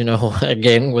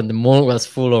again, when the moon was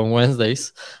full on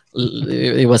Wednesdays,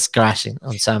 it was crashing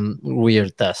on some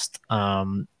weird test.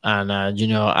 And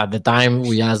at the time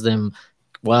we asked them,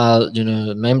 well,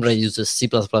 Memroy uses C++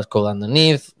 code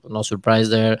underneath, no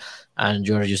surprise there, and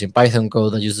you're using Python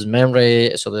code that uses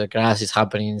Memroy, so the crash is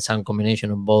happening in some combination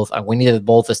of both, and we needed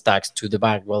both stacks to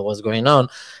debug what was going on.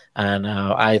 And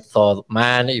I thought,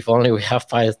 man, if only we have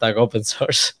PyStack open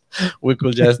source, we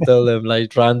could just tell them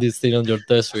like run this thing on your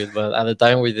test suite. But at the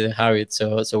time we didn't have it,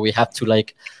 so we had to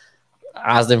like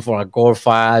ask them for a core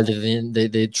file.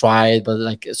 They tried,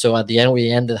 but so at the end we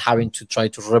ended having to try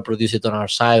to reproduce it on our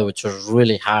side, which was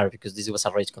really hard because this was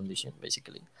a race condition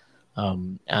basically.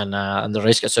 And the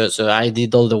race, so I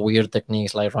did all the weird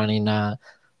techniques like running a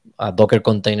Docker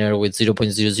container with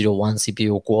 0.001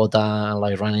 CPU quota and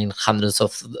like running hundreds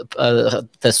of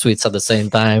test suites at the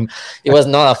same time. It was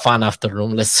not a fun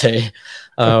afternoon, let's say.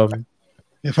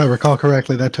 If I recall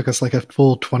correctly, that took us like a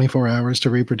full 24 hours to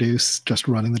reproduce, just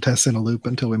running the tests in a loop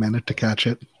until we managed to catch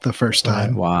it the first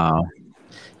time. Wow.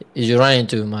 You run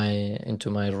into my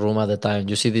room at the time.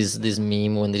 You see this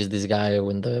meme when there's this guy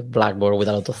with the blackboard with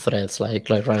a lot of threads, like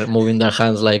moving their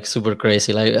hands like super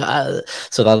crazy,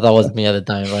 so that was me at the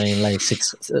time, running like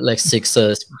six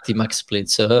Tmax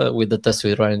splits with the test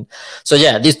suite running. So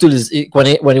yeah, this tool is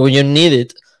when you need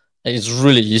it, it's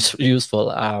really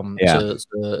useful. Yeah, so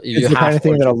it's the kind of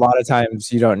thing that a lot of times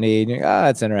you don't need.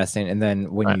 It's interesting, and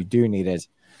then when you do need it.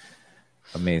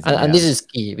 Amazing. And this is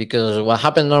key, because what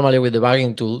happens normally with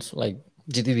debugging tools, like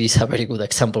GTD is a very good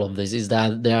example of this, is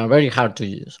that they are very hard to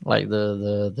use. Like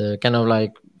the kind of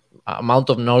like amount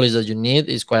of knowledge that you need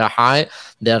is quite high.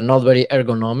 They are not very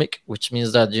ergonomic, which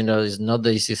means that it's not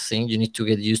the easiest thing. You need to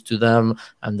get used to them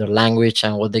and their language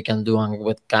and what they can do and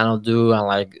what cannot do,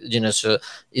 and so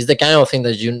it's the kind of thing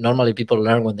that normally people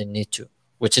learn when they need to,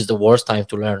 which is the worst time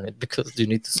to learn it, because you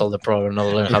need to solve the problem,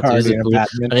 not learn how to use it.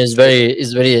 And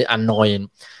it's very annoying.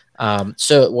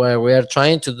 So where we are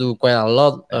trying to do quite a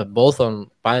lot, both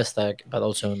on PyStack, but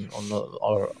also on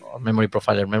our memory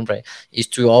profiler memory, is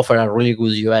to offer a really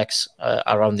good UX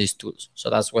around these tools. So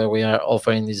that's where we are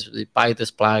offering the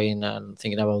PyTest plugin and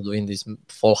thinking about doing this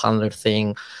fault handler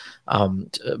thing,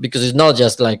 because it's not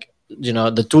just like, you know,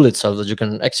 the tool itself that you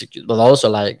can execute, but also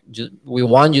like we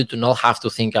want you to not have to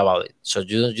think about it. So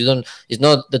you don't, it's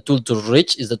not the tool to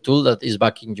reach, it's the tool that is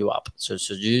backing you up. So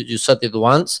you set it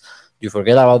once, you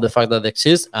forget about the fact that it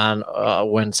exists, and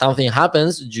when something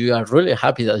happens, you are really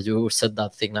happy that you set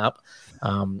that thing up.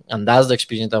 And that's the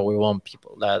experience that we want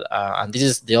people that and this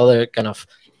is the other kind of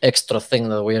extra thing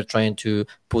that we are trying to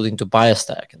put into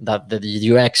PyStack, that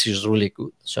the UX is really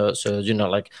good. So you know,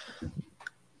 like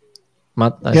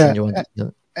Matt, I think you want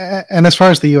to... And as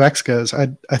far as the UX goes, I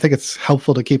think it's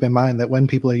helpful to keep in mind that when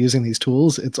people are using these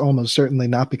tools, it's almost certainly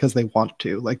not because they want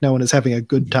to. Like, no one is having a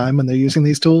good time when they're using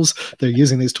these tools. They're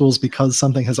using these tools because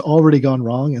something has already gone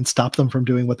wrong and stopped them from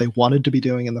doing what they wanted to be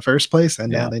doing in the first place,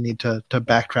 and now they need to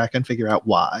backtrack and figure out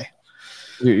why.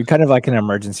 You're kind of like an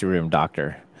emergency room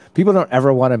doctor. People don't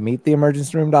ever want to meet the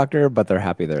emergency room doctor, but they're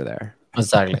happy they're there.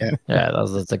 Exactly. Yeah,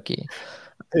 that's the key.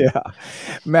 Yeah.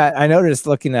 Matt, I noticed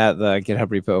looking at the GitHub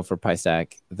repo for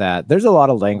PyStack that there's a lot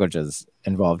of languages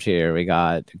involved here. We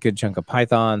got a good chunk of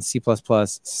Python, C++,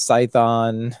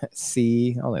 Python,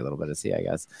 C, only a little bit of C, I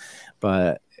guess.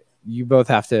 But you both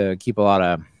have to keep a lot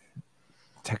of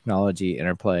technology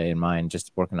interplay in mind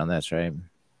just working on this, right?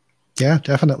 Yeah,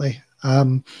 definitely.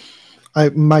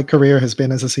 My career has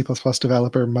been as a C++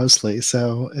 developer mostly,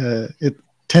 so it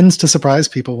tends to surprise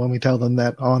people when we tell them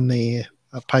that on the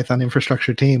Python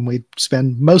infrastructure team, we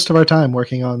spend most of our time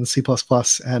working on C++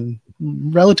 and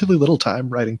relatively little time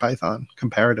writing Python,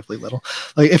 comparatively little.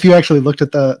 Like, if you actually looked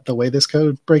at the way this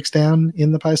code breaks down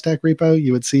in the PyStack repo,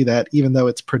 you would see that even though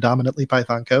it's predominantly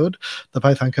Python code, the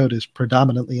Python code is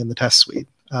predominantly in the test suite.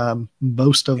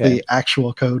 Most of the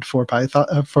actual code for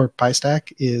Python for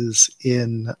PyStack is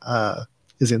in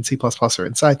C++ or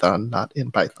in Python, not in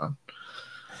Python.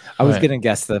 I was gonna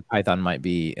guess that Python might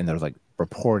be in those like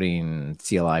reporting,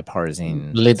 CLI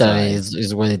parsing. Literally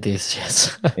is what it is.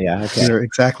 Yes. Yeah, okay. You're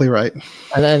exactly right.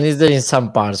 And then is there in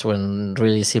some parts when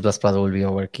really C++ will be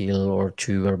overkill or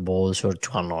too verbose or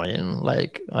too annoying?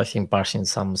 Like, I think parsing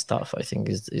some stuff, I think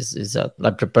is that,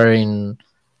 like, preparing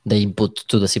the input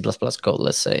to the C++ code,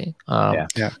 let's say.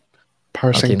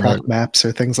 Parsing proc maps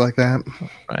or things like that.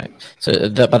 Right. So,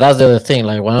 but that's the other thing.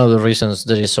 Like, one of the reasons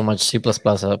there is so much C++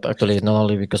 actually is not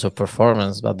only because of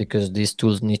performance, but because these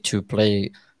tools need to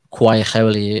play quite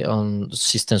heavily on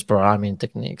systems programming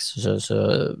techniques.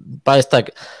 So PyStack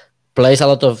plays a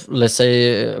lot of, let's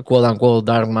say, quote unquote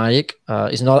dark magic.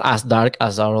 It's not as dark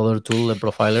as our other tool, the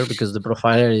profiler, because the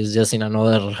profiler is just in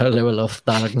another level of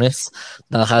darkness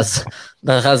that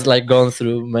has like gone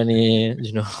through many,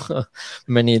 you know,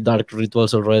 many dark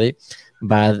rituals already.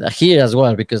 But here as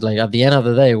well, because like at the end of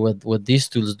the day, what these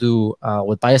tools do,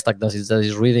 what PyStack does is that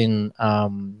it's reading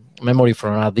memory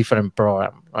from a different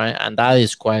program, right? And that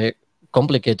is quite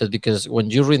complicated because when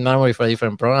you read memory for a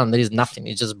different program, there is nothing.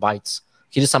 It's just bytes.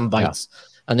 Here's some bytes,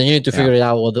 and then you need to figure it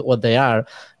out what they are.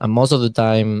 And most of the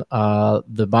time,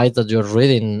 the bytes that you're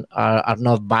reading are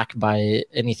not backed by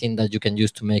anything that you can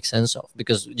use to make sense of.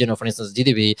 Because, you know, for instance,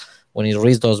 GDB, when it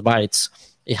reads those bytes,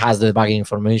 it has the backend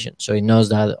information, so it knows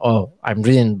that, oh, I'm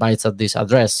reading bytes at this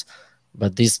address,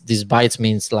 but these bytes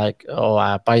means like, oh,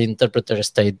 a PyInterpreter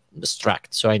state struct.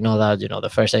 So I know that, you know, the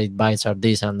first 8 bytes are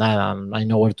this and that, and I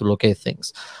know where to locate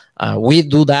things. We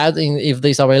do that if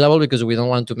this is available because we don't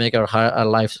want to make our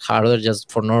life harder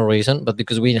just for no reason, but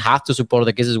because we have to support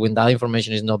the cases when that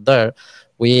information is not there.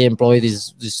 We employ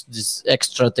these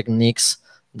extra techniques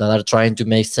that are trying to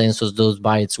make sense of those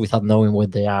bytes without knowing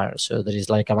what they are. So there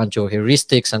is like a bunch of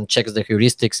heuristics and checks the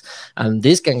heuristics, and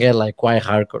this can get like quite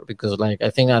hardcore because, like, I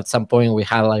think at some point we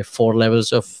had like 4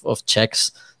 levels of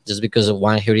checks just because of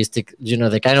one heuristic. You know,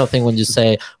 the kind of thing when you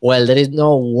say, well, there is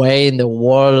no way in the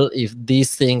world if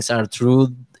these things are true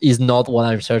is not what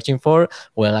I'm searching for.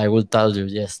 Well, I will tell you,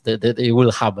 yes, that it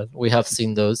will happen. We have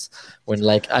seen those when,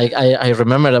 like, I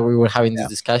remember that we were having this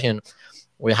discussion.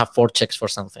 We have 4 checks for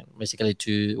something. Basically,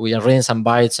 we are reading some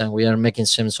bytes and we are making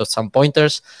sense of some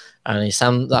pointers. And if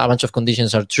a bunch of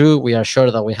conditions are true, we are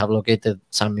sure that we have located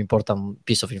some important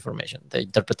piece of information, the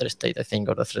interpreter state, I think,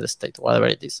 or the thread state, whatever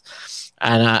it is.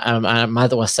 And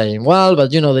Matt was saying, well,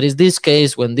 but, you know, there is this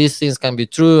case when these things can be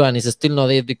true and it's still not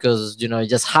it because, you know, it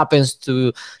just happens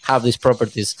to have these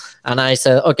properties. And I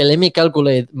said, okay, let me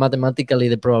calculate mathematically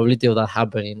the probability of that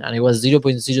happening. And it was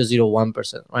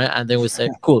 0.001%, right? And then we said,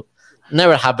 cool,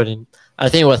 never happening. I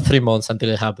think it was 3 months until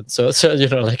it happened. So you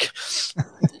know, like,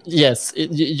 Yes,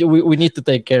 we need to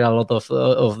take care a lot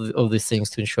of these things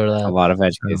to ensure that a lot of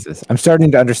edge cases. I'm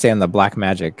starting to understand the black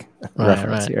magic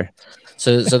reference here.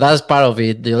 So that's part of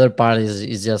it. The other part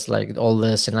is just like all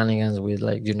the shenanigans with,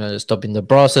 like, stopping the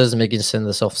process, making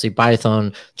sense of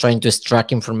CPython, trying to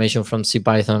extract information from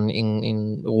CPython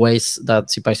in ways that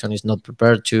CPython is not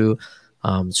prepared to.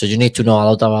 So you need to know a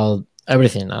lot about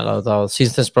everything, a lot about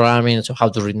systems programming, so how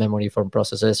to read memory from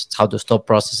processes, how to stop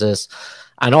processes.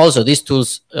 And also these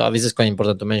tools, this is quite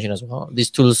important to mention as well. These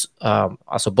tools are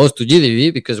opposed to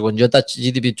GDB, because when you attach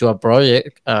GDB to a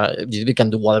project, GDB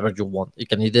can do whatever you want. It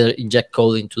can either inject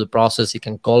code into the process, it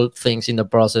can call things in the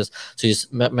process. So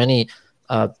many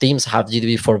teams have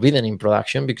GDB forbidden in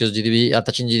production, because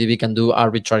attaching GDB can do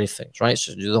arbitrary things, right?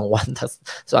 So you don't want that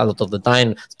a lot of the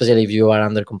time, especially if you are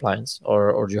under compliance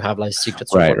or you have like secret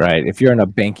support. Right. If you're in a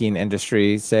banking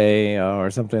industry, say, or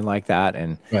something like that,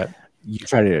 and you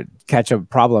try to catch a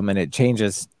problem and it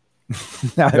changes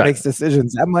how it makes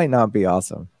decisions, that might not be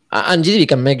awesome. And GDB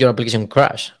can make your application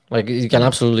crash. Like, you can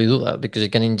absolutely do that, because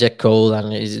it can inject code.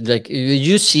 And it's like,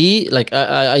 you see, like,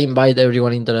 I invite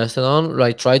everyone interested on,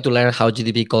 like, try to learn how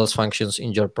GDB calls functions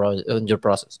in your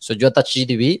process. So you attach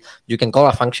GDB, you can call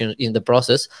a function in the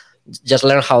process. Just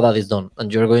learn how that is done,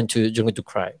 and you're going to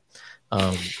cry.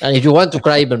 And if you want to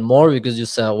cry even more because you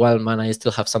say, well, man, I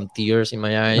still have some tears in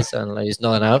my eyes and like it's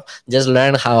not enough, just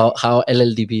learn how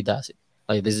LLDB does it.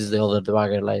 Like, this is the other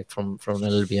debugger, like from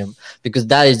LLVM, because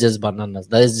that is just bananas.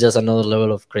 That is just another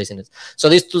level of craziness. So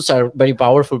these tools are very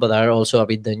powerful, but are also a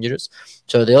bit dangerous.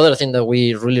 So the other thing that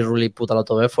we really put a lot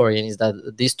of effort in is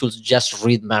that these tools just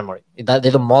read memory. That they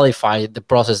don't modify the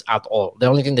process at all. The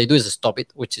only thing they do is stop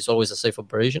it, which is always a safe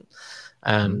operation.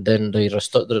 And then they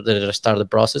restart the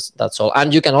process. That's all.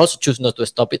 And you can also choose not to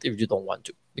stop it if you don't want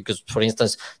to, because, for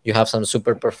instance, you have some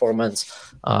super performance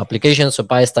applications, so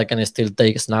PyStack can still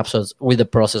take snapshots with the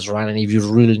process running if you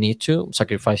really need to,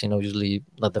 sacrificing obviously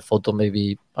that the photo may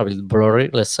be a bit blurry,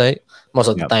 let's say. Most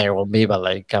of the time it won't be, but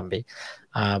like, it can be.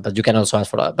 But you can also ask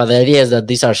for that. But the idea is that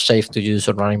these are safe to use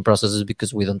on running processes,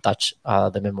 because we don't touch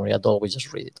the memory at all. We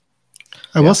just read it.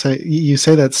 I will say, you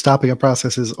say that stopping a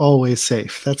process is always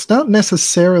safe. That's not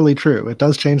necessarily true. It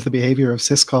does change the behavior of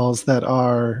syscalls that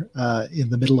are in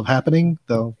the middle of happening.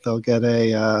 They'll get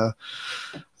a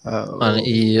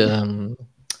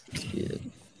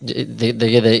they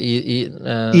get a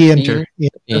e-enter.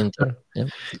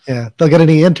 Yeah, they'll get an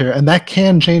e-enter, and that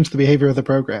can change the behavior of the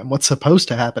program. What's supposed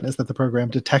to happen is that the program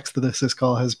detects that the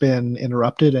syscall has been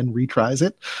interrupted and retries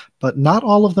it, but not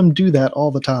all of them do that all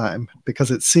the time,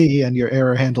 because it's C and your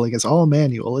error handling is all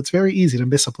manual. It's very easy to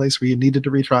miss a place where you needed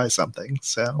to retry something.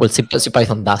 So, well,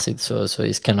 CPython does it, so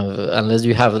it's kind of, unless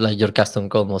you have like your custom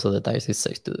code, most of the time it's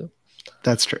safe to do.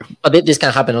 That's true. But this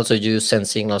can happen also. You send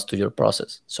signals to your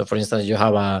process. So, for instance, you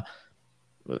have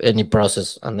any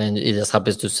process, and then it just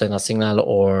happens to send a signal,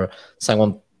 or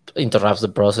someone interrupts the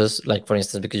process, like, for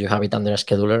instance, because you have it under a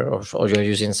scheduler, or you're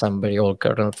using some very old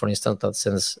kernel, for instance, that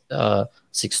sends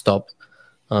 6 stop,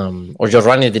 or you're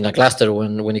running it in a cluster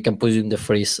when it can put you in the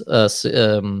freeze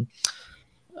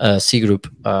C group,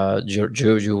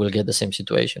 you will get the same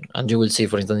situation. And you will see,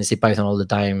 for instance, in CPython all the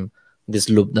time, this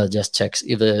loop that just checks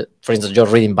if for instance, you're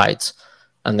reading bytes,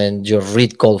 and then your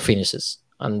read call finishes.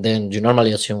 And then you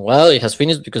normally assume, well, it has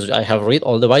finished because I have read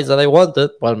all the bytes that I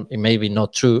wanted. Well, it may be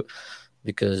not true,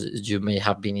 because you may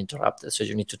have been interrupted. So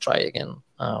you need to try again.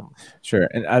 Sure.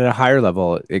 And at a higher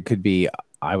level, it could be,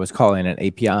 I was calling an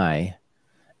API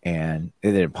and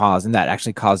it didn't pause, and that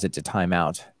actually caused it to time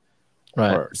out.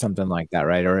 Right. Or something like that,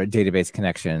 right? Or a database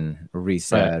connection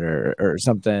reset, right, or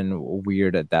something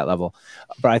weird at that level.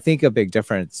 But I think a big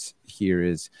difference here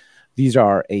is these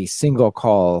are a single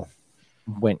call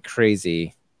went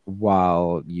crazy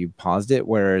while you paused it,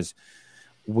 whereas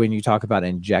when you talk about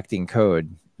injecting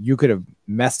code, you could have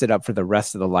messed it up for the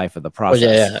rest of the life of the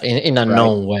process. In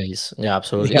unknown ways. Yeah,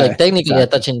 absolutely. Like, technically,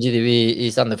 attaching GDB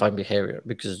is undefined behavior,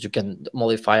 because you can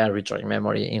modify arbitrary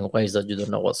memory in ways that you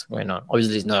don't know what's going on.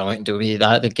 Obviously, it's not going to be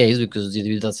that the case, because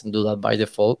GDB doesn't do that by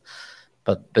default.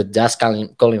 But just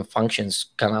calling functions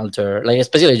can alter, like,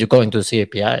 especially if you call into the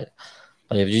CAPI.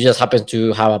 But if you just happen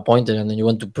to have a pointer and then you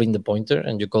want to print the pointer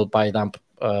and you call pydump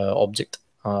object,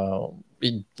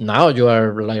 now you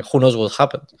are like, who knows what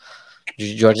happened?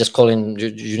 You are just calling.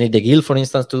 You need the guild, for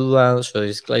instance, to do that. So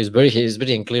it's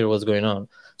very unclear what's going on.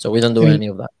 So we don't do any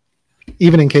of that.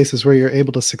 even in cases where you're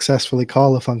able to successfully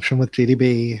call a function with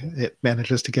GDB, it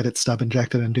manages to get its stub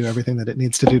injected and do everything that it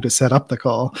needs to do to set up the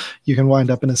call. You can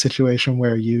wind up in a situation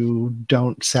where you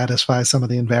don't satisfy some of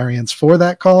the invariants for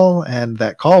that call, and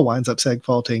that call winds up seg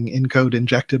faulting in code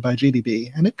injected by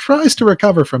GDB. And it tries to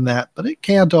recover from that, but it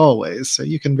can't always. So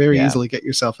you can very easily get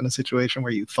yourself in a situation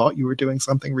where you thought you were doing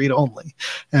something read-only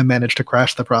and managed to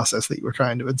crash the process that you were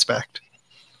trying to inspect.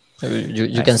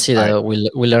 You can see that we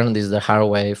learned this the hard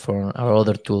way for our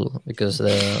other tool, because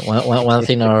one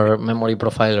thing our memory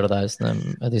profiler does,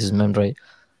 this is memory,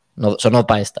 so not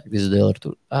PyStack, this is the other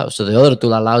tool. So the other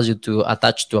tool allows you to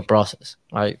attach to a process,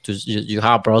 right? You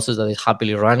have a process that is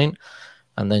happily running,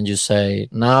 and then you say,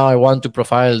 now I want to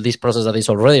profile this process that is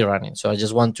already running. So I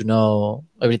just want to know,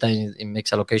 every time it makes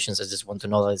allocations, I just want to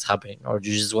know that it's happening, or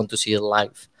you just want to see it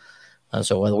live. And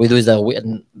so what we do is that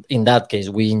in that case,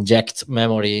 we inject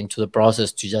memory into the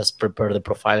process to just prepare the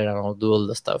profiler and all, do all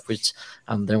the stuff,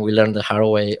 and then we learn the hard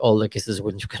way all the cases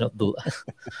when you cannot do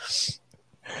that.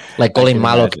 Like calling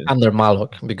malloc under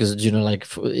malloc, because, like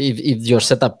if your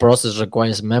setup process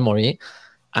requires memory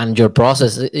and your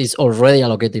process is already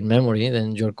allocating memory,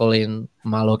 then you're calling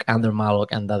malloc under malloc,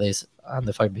 and that is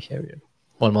undefined behavior.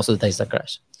 Well, most of the time it's a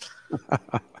crash.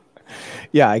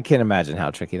 Yeah, I can't imagine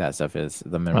how tricky that stuff is,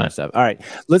 the memory stuff. All right,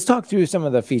 let's talk through some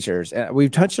of the features. We've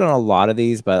touched on a lot of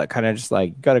these, but kind of just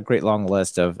like got a great long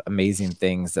list of amazing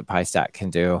things that PyStack can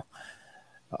do.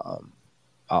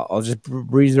 I'll just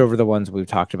breeze over the ones we've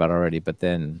talked about already, but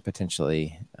then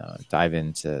potentially dive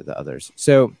into the others.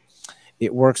 So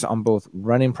it works on both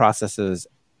running processes,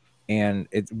 and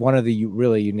it's one of the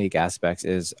really unique aspects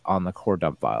is on the core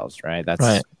dump files, right?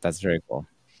 That's very cool.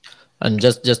 And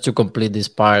just to complete this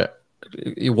part,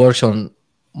 it works on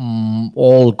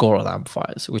all core dump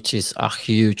files, which is a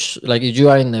huge, like, if you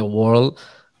are in the world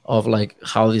of like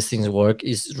how these things work,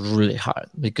 is really hard,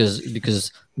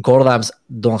 because core dumps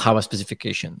don't have a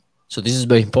specification. So this is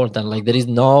very important. Like, there is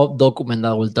no document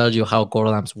that will tell you how core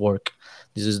dumps work.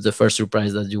 This is the first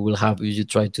surprise that you will have if you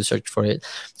try to search for it.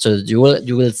 So you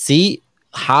will see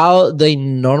how they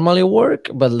normally work,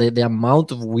 but the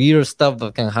amount of weird stuff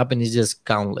that can happen is just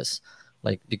countless.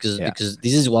 Like, because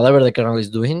this is whatever the kernel is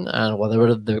doing and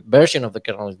whatever the version of the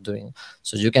kernel is doing.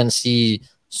 So you can see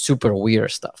super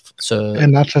weird stuff. So,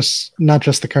 and not just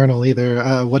the kernel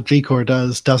either. What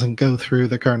gcore doesn't go through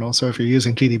the kernel. So if you're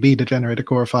using GDB to generate a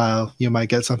core file, you might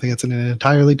get something that's in an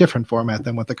entirely different format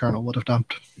than what the kernel would have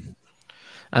dumped.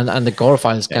 And the core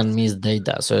files can miss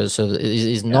data. So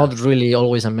it's not really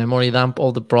always a memory dump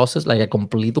of the process, like a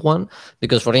complete one.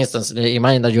 Because, for instance,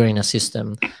 imagine that you're in a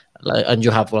system and you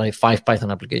have like 5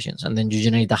 Python applications, and then you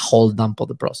generate a whole dump of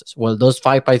the process. Well, those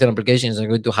 5 Python applications are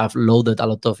going to have loaded a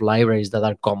lot of libraries that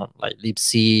are common, like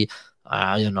libc,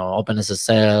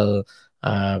 OpenSSL.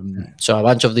 So a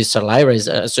bunch of these are libraries.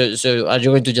 So are you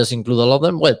going to just include all of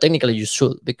them? Well, technically you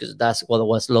should, because that's what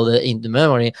was loaded into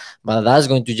memory, but that's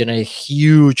going to generate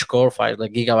huge core files,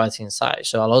 like gigabytes in size.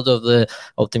 So a lot of the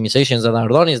optimizations that are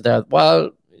done is that,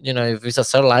 well, if it's a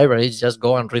cert library, just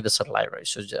go and read the cert library.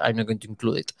 So I'm not going to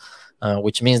include it,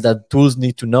 which means that tools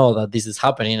need to know that this is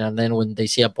happening. And then when they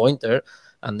see a pointer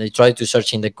and they try to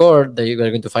search in the core, they are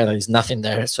going to find that there's nothing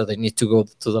there. So they need to go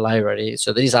to the library.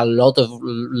 So there is a lot of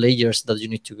layers that you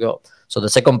need to go. So the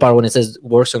second part, when it says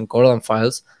works on core dump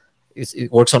files,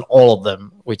 it works on all of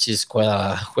them, which is quite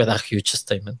a huge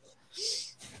statement.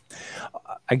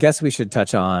 I guess we should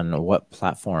touch on what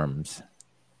platforms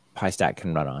PyStack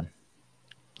can run on.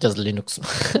 Just Linux.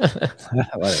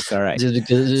 Well, it's all right. Just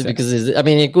because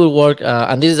it could work,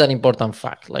 and this is an important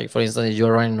fact. Like, for instance, if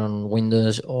you're running on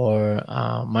Windows or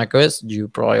macOS, you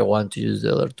probably want to use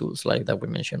the other tools like that we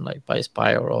mentioned, like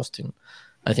PySpy or Austin.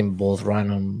 I think both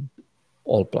run on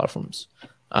all platforms.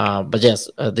 But yes,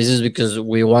 this is because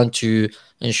we want to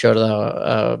ensure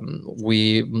that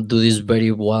we do this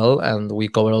very well and we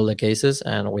cover all the cases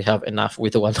and we have enough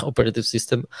with one operative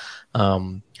system.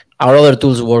 Our other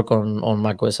tools work on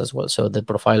macOS as well. So the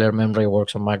profiler memory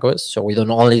works on macOS. So we don't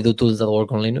only do tools that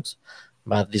work on Linux,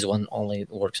 but this one only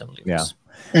works on Linux. Yeah.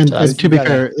 And to be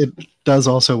fair, it does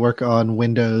also work on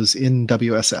Windows in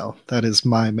WSL. That is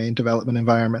my main development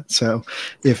environment. So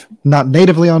if not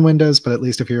natively on Windows, but at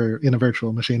least if you're in a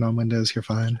virtual machine on Windows, you're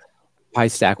fine.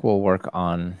 PyStack will work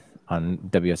on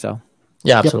WSL?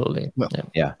 Yeah, absolutely. Yep.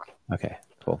 Yeah. Okay,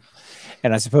 cool.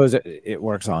 And I suppose it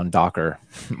works on Docker,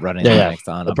 running Linux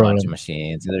on a bunch of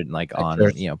machines, like on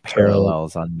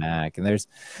Parallels on Mac, and there's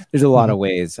a lot of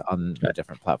ways on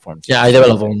different platforms. Yeah, I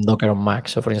develop on Docker on Mac.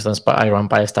 So, for instance, I run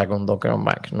PyStack on Docker on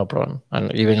Mac, no problem.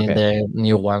 And even in the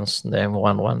new ones, the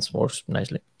M1 ones works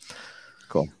nicely.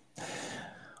 Cool.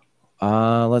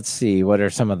 Let's see. What are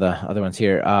some of the other ones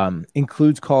here?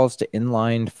 Includes calls to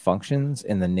inline functions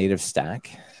in the native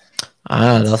stack.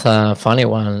 That's a funny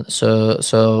one. So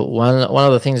one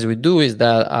of the things we do is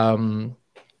that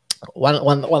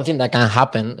one thing that can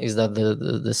happen is that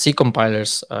the C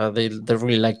compilers they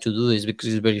really like to do this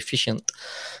because it's very efficient.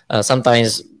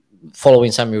 Sometimes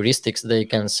following some heuristics, they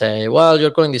can say, well, you're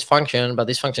calling this function, but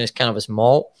this function is kind of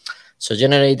small. So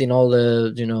generating all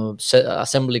the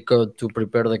assembly code to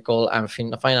prepare the call and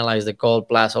finalize the call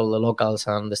plus all the locals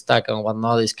and the stack and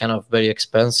whatnot is kind of very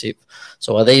expensive.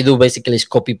 So what they do basically is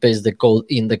copy paste the code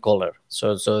in the caller.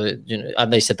 So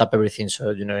and they set up everything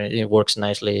so it works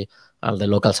nicely. And the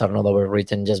locals are not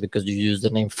overwritten just because you use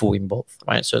the name foo in both,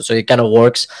 right? So it kind of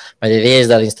works. But the idea is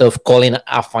that instead of calling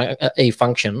a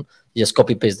function, just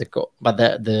copy paste the code. But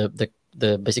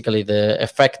the basically the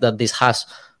effect that this has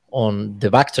on the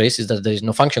backtrace is that there is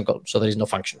no function call, so there is no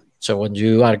function. So when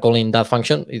you are calling that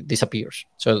function, it disappears.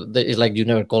 So it's like you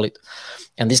never call it.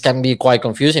 And this can be quite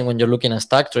confusing when you're looking at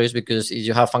stack trace, because if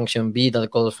you have function B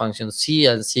that calls function C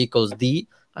and C calls D,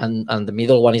 and the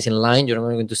middle one is in line, you're not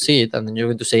going to see it, and then you're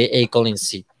going to say A calling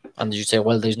C, and you say,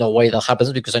 well, there's no way that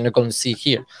happens because I'm not calling C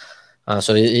here.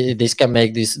 So this can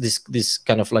make this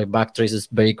kind of like back traces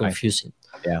very confusing.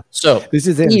 Yeah. So this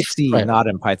is in C, not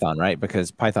in Python, right?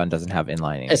 Because Python doesn't have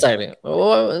inlining. Exactly.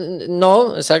 Well,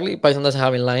 no, exactly. Python doesn't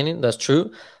have inlining. That's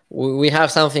true. We have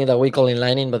something that we call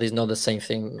inlining, but it's not the same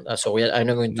thing. So I'm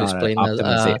not going to explain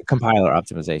that. Compiler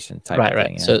optimization type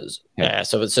of thing. Yeah.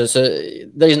 So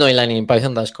there is no inlining in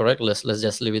Python. That's correct. Let's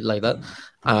just leave it like that.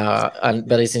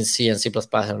 But it's in C and C++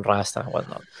 and Rust and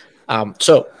whatnot.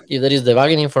 So if there is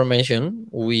debugging information,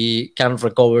 we can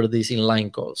recover these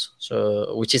inline calls.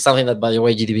 So which is something that, by the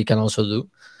way, GDB can also do.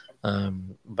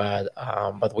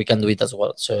 But we can do it as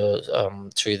well. So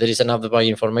if there is enough debugging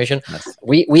information, yes.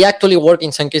 we actually work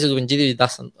in some cases when GDB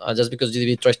doesn't, just because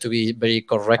GDB tries to be very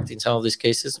correct in some of these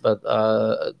cases, but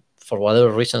for whatever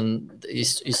reason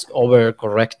is over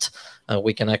correct.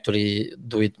 We can actually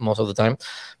do it most of the time.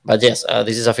 But yes,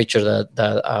 this is a feature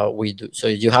that we do. So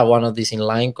you have one of these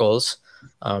inline calls,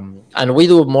 and we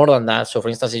do more than that. So for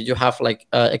instance, if you have like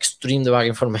extreme debug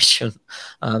information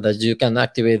that you can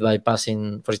activate by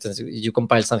passing, for instance, you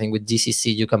compile something with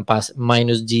GCC, you can pass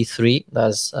 -G3,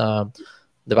 that's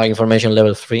debug information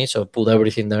level 3, so put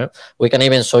everything there. We can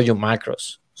even show you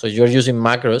macros. So you're using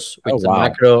macros, which the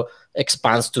macro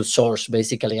expands to source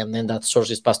basically, and then that source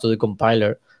is passed to the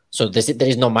compiler. So there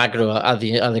is no macro at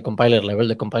the compiler level.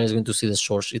 The compiler is going to see the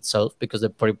source itself because the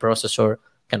preprocessor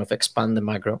kind of expand the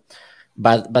macro.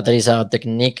 But there is a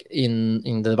technique in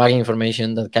the debugging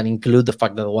information that can include the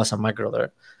fact that there was a macro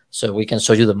there. So we can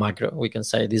show you the macro. We can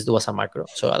say this was a macro.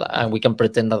 So and we can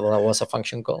pretend that that was a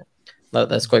function call.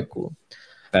 That's quite cool.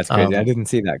 That's crazy. I didn't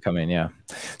see that coming. Yeah.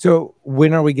 So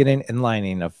when are we getting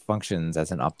inlining of functions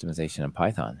as an optimization in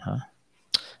Python?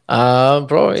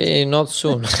 Probably not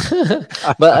soon.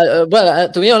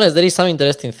 but to be honest, there is some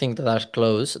interesting thing that are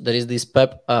close. There is this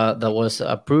PEP that was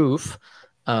approved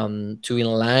to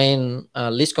inline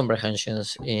list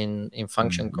comprehensions in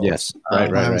function calls. Yes,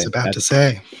 right. I was about to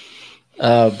say.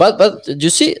 But you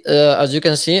see, as you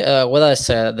can see, what I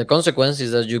said, the consequence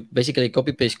is that you basically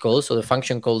copy paste code, so the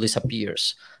function call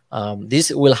disappears.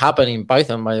 This will happen in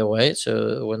Python, by the way.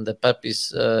 So when the PEP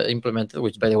is implemented,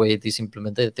 which by the way it is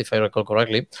implemented, if I recall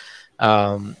correctly,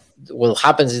 what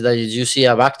happens is that you see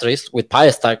a backtrace with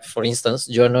PyStack, for instance,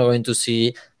 you're not going to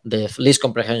see the list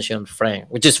comprehension frame,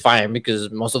 which is fine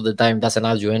because most of the time it doesn't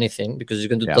add you anything because it's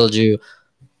going to tell you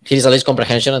here's a list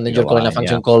comprehension and then you're calling a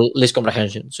function called list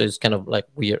comprehension. So it's kind of like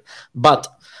weird. But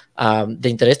the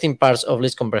interesting parts of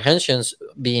list comprehensions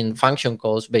being function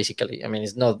calls, basically, I mean,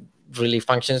 it's not really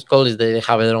functions call, is they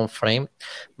have their own frame.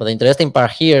 But the interesting part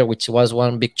here, which was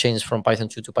one big change from Python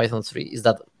 2 to Python 3, is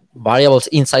that variables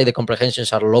inside the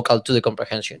comprehensions are local to the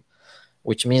comprehension,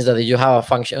 which means that if you have a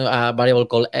function, a variable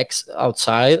called x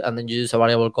outside, and then you use a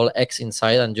variable called x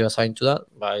inside, and you assign to that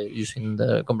by using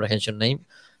the comprehension name,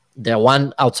 the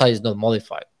one outside is not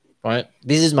modified, right?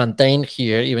 This is maintained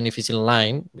here, even if it's in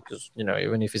line, because,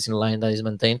 even if it's in line, that is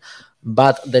maintained.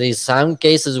 But there is some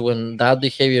cases when that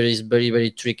behavior is very, very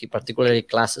tricky, particularly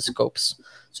class scopes.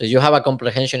 So you have a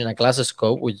comprehension in a class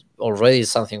scope, which already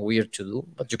is something weird to do,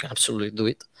 but you can absolutely do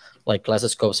it. Like class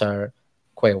scopes are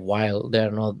quite wild. They're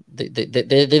not,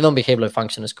 they don't behave like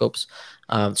function scopes.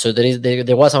 So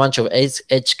there was a bunch of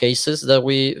edge cases that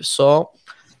we saw.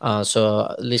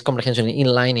 So list comprehension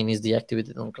inlining is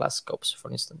deactivated on class scopes,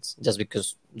 for instance, just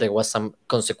because there was some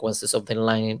consequences of the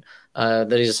inlining.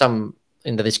 There is some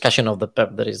in the discussion of the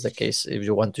PEP that is the case. If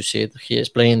you want to see it here,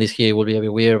 explaining this here will be a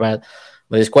bit weird, but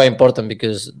but it's quite important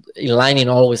because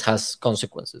inlining always has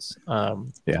consequences.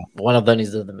 One of them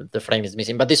is the frame is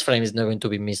missing, but this frame is not going to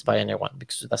be missed by anyone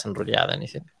because it doesn't really add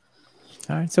anything.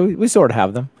 All right, so we sort of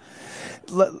have them.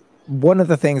 One of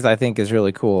the things I think is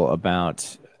really cool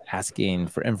about asking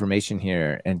for information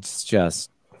here, and it's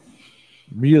just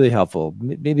really helpful,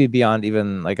 maybe beyond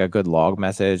even like a good log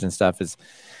message and stuff, is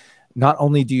not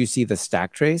only do you see the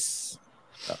stack trace,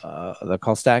 the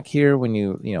call stack here, when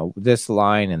you know, this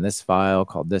line in this file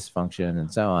called this function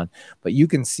and so on, but you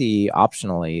can see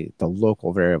optionally the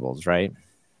local variables, right?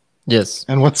 Yes.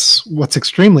 And what's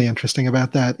extremely interesting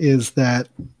about that is that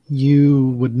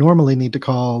you would normally need to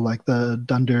call like the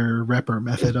dunder repr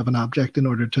method of an object in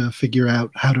order to figure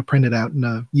out how to print it out in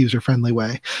a user-friendly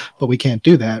way. But we can't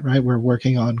do that, right? We're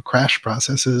working on crash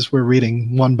processes. We're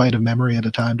reading 1 byte of memory at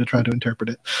a time to try to interpret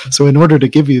it. So in order to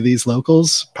give you these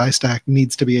locals, PyStack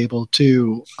needs to be able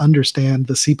to understand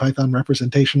the CPython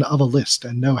representation of a list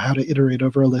and know how to iterate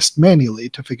over a list manually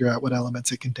to figure out what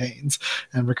elements it contains,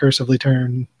 and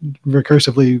recursively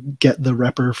get the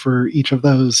repr for each of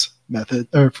those method,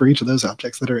 or for each of those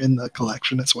objects that are in the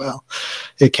collection as well.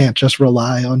 It can't just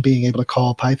rely on being able to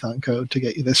call Python code to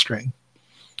get you this string.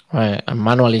 Right, and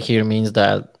manually here means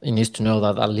that it needs to know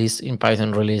that at least in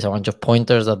Python release a bunch of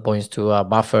pointers that points to a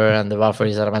buffer, and the buffer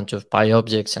is a bunch of Py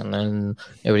objects, and then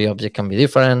every object can be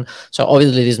different. So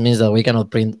obviously this means that we cannot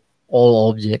print all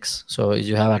objects. So if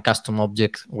you have a custom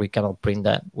object, we cannot print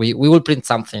that. We will print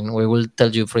something. We will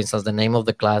tell you, for instance, the name of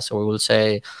the class, or we will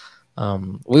say,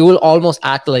 we will almost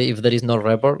act like if there is no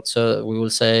report. So we will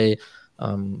say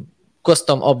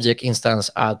custom object instance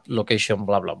at location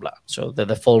blah blah blah. So the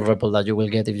default report that you will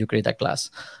get if you create a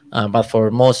class. But for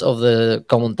most of the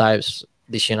common types,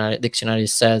 dictionary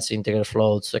sets, integer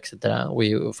floats, etc.,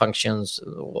 we functions,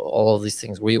 all of these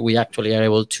things, we actually are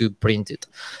able to print it.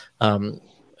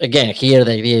 Again, here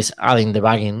the idea is adding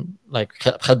debugging, like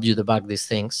help you debug these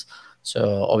things.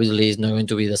 So obviously it's not going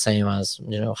to be the same as,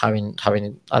 you know, having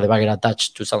a debugger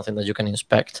attached to something that you can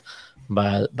inspect,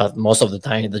 but most of the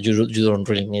time that you don't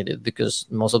really need it, because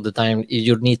most of the time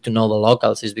you need to know the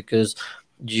locals is because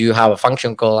you have a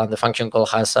function call, and the function call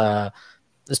has a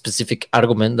specific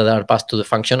argument that are passed to the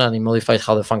function, and it modifies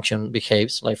how the function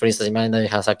behaves. Like for instance, imagine that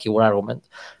it has a keyword argument,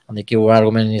 and the keyword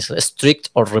argument is strict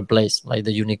or replace, like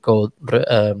the Unicode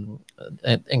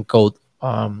encode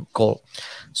call.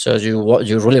 So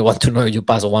you really want to know if you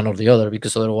pass one or the other,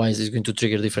 because otherwise it's going to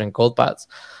trigger different code paths.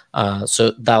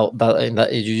 So that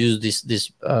if you use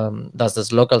that's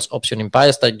this locals option in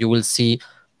PyStack, you will see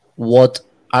what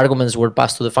arguments were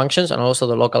passed to the functions and also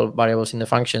the local variables in the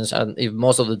functions. And if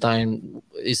most of the time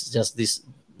it's just this,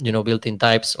 you know, built-in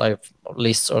types like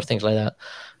lists or things like that,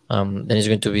 then it's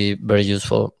going to be very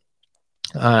useful,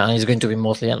 and it's going to be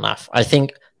mostly enough, I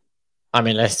think. I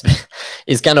mean,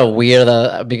 it's kind of weird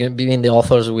that being the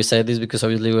authors we say this, because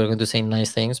obviously we're going to say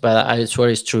nice things, but I swear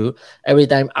it's true. Every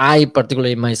time I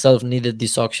particularly myself needed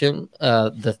this option,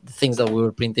 the things that we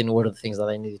were printing were the things that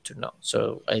I needed to know.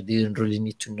 So I didn't really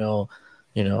need to know,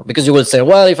 you know, because you will say,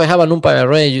 well, if I have a NumPy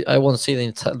array, I won't see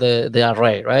the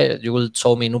array, right? You will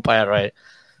show me NumPy array.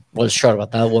 Well, sure,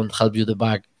 but that won't help you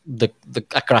debug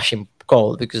a crashing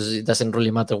code, because it doesn't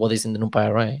really matter what is in the NumPy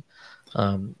array.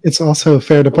 It's also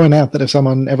fair to point out that if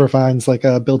someone ever finds like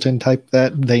a built-in type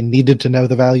that they needed to know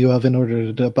the value of in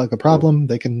order to debug a problem,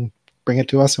 they can bring it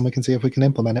to us and we can see if we can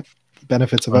implement it.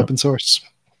 Benefits of open source.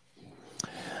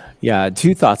 Yeah,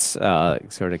 two thoughts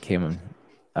sort of came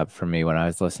up for me when I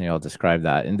was listening. I'll describe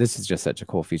that, and this is just such a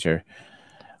cool feature.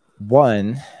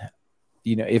 One,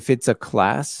 you know, if it's a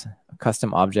class, a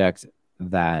custom object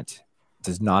that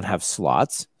does not have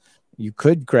slots, you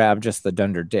could grab just the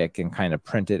dunder dict and kind of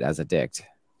print it as a dict.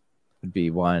 Would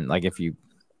be one. Like if you.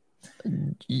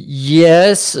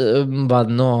 Yes, but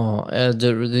no.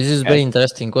 This is very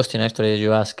interesting question actually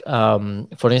you ask.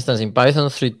 For instance, in Python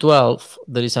 3.12,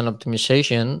 there is an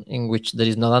optimization in which there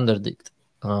is no dunder dict.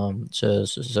 So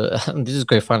this is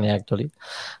quite funny actually.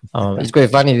 It's quite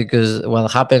funny because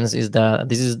what happens is that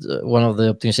this is one of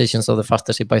the optimizations of the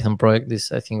faster C Python project.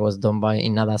 This I think was done by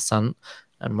Inada San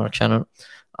and Mark Shannon.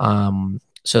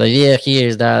 So the idea here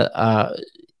is that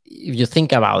if you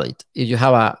think about it, if you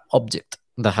have an object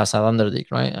that has a dunder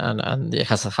dict, right, and it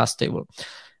has a hash table,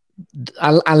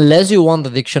 unless you want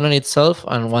the dictionary itself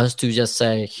and wants to just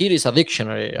say, here is a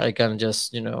dictionary, I can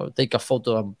just, you know, take a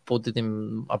photo and put it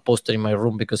in a poster in my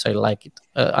room because I like it.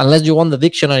 Unless you want the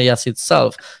dictionary as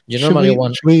itself, you normally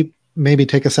want. Should we maybe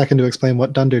take a second to explain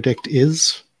what dunder dict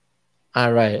is?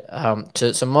 All right.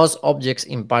 So most objects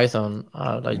in Python,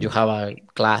 like you have a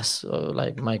class,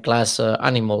 like my class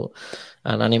animal.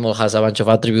 An animal has a bunch of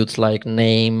attributes like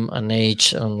name and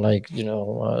age and like,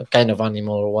 kind of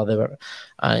animal or whatever.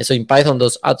 So in Python,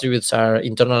 those attributes are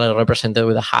internally represented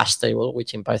with a hash table,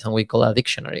 which in Python we call a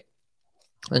dictionary.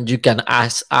 And you can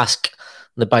ask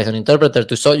the Python interpreter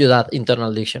to show you that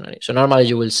internal dictionary. So normally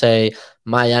you will say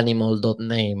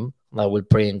myAnimal.name, that will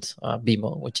print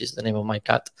Bimo, which is the name of my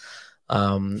cat.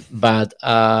 But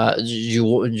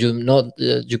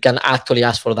you can actually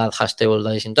ask for that hash table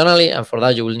that is internally, and for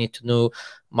that you will need to know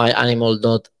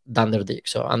myAnimal.dunderDict,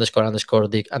 so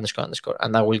 __dict__,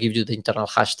 and that will give you the internal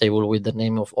hash table with the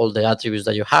name of all the attributes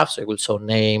that you have. So it will show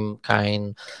name,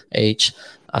 kind, age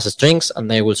as strings, and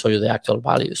they will show you the actual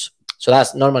values. So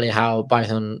that's normally how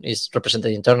Python is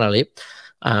represented internally.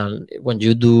 And when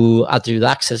you do attribute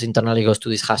access, internally goes to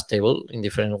this hash table in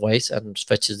different ways and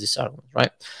fetches these arguments,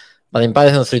 right? But in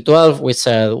Python 3.12, we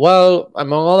said, well,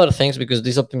 among other things, because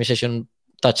this optimization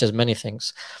touches many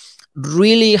things,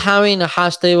 really having a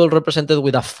hash table represented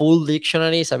with a full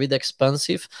dictionary is a bit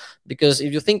expensive, because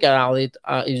if you think about it,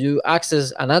 if you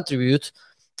access an attribute,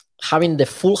 having the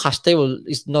full hash table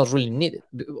is not really needed,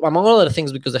 among other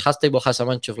things, because the hash table has a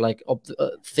bunch of like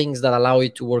things that allow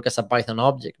it to work as a Python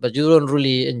object, but you don't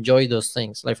really enjoy those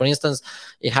things. Like, for instance,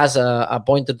 it has a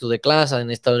pointer to the class and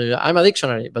it's telling you, I'm a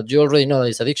dictionary, but you already know that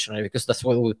it's a dictionary because that's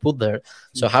what we put there.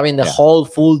 So having the whole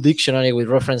full dictionary with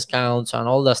reference counts and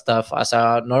all that stuff as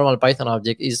a normal Python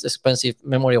object is expensive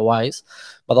memory wise,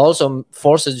 but also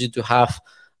forces you to have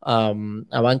a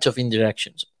bunch of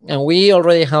indirections. And we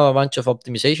already have a bunch of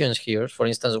optimizations here. For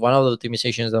instance, one of the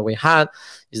optimizations that we had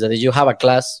is that if you have a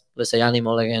class, let's say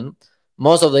animal again,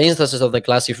 most of the instances of the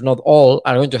class, if not all,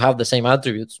 are going to have the same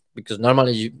attributes, because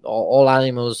normally all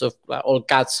animals, all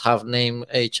cats have name,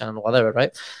 age, and whatever,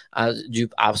 right? You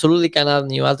absolutely can add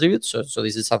new attributes. So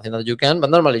this is something that you can, but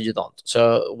normally you don't.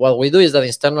 So what we do is that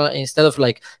instead of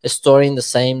like storing the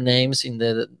same names in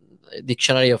the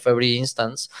dictionary of every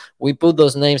instance, we put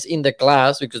those names in the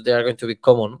class because they are going to be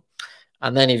common.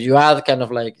 And then if you add kind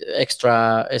of like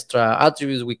extra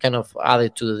attributes, we kind of add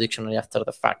it to the dictionary after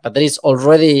the fact. But there is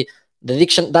already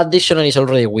that dictionary is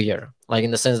already weird, like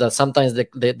in the sense that sometimes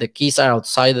the keys are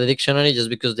outside the dictionary just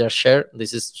because they're shared.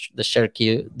 This is the shared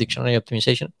key dictionary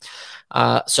optimization.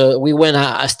 So we went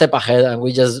a step ahead and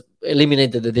we just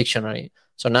eliminated the dictionary.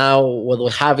 So now what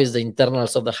we have is the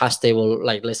internals of the hash table,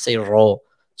 like let's say raw.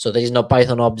 So there is no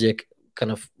Python object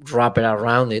kind of wrapped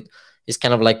around it. It's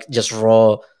kind of like just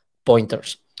raw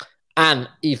pointers. And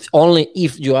if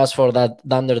you ask for that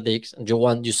dunderDict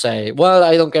and you say, well,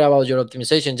 I don't care about your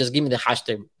optimization, just give me the hash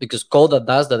table, because code that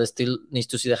does that still needs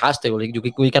to see the hash table.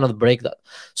 We cannot break that.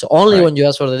 So only when you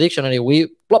ask for the dictionary, we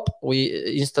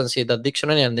instantiate that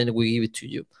dictionary and then we give it to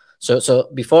you. So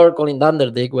before calling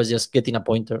dunderDict was just getting a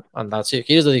pointer and that's it.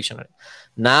 Here's the dictionary.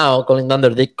 Now calling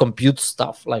dunderDict computes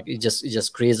stuff, like it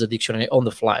just creates the dictionary on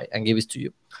the fly and gives it to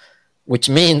you. Which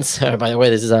means, by the way,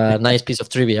 this is a nice piece of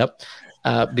trivia.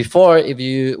 Before, if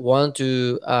you want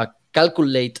to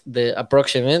calculate the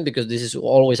approximate, because this is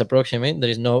always approximate, there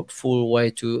is no full way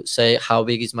to say how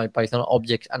big is my Python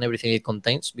object and everything it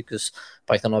contains, because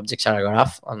Python objects are a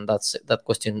graph, and that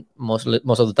question most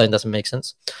of the time doesn't make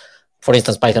sense. For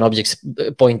instance, Python objects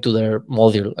point to their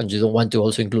module, and you don't want to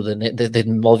also include the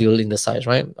module in the size,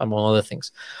 right? Among other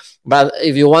things. But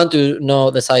if you want to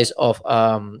know the size of,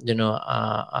 a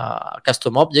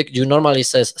custom object, you normally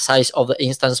says size of the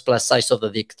instance plus size of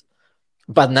the dict.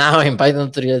 But now in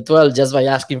Python 3.12, just by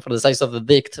asking for the size of the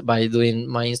dict, by doing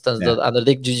my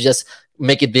instance.underdict, you just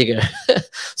make it bigger.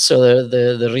 So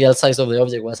the real size of the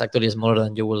object was actually smaller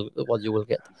than what you will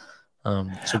get.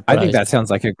 I think that sounds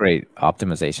like a great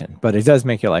optimization, but it does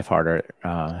make your life harder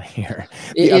here.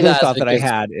 The other thought that I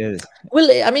had is, well,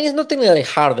 I mean, it's not really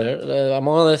harder,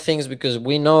 among other things, because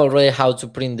we know already how to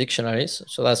print dictionaries,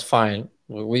 so that's fine.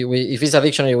 We if it's a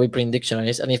dictionary, we print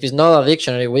dictionaries, and if it's not a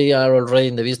dictionary, we are already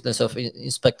in the business of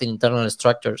inspecting internal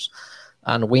structures,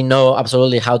 and we know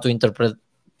absolutely how to interpret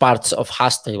parts of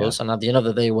hash tables. And at the end of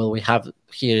the day, what we have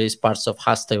here is parts of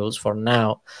hash tables for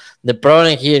now. The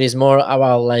problem here is more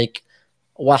about like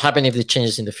what happens if it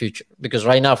changes in the future, because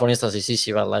right now, for instance, it's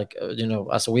easy, but like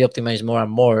as we optimize more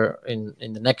and more in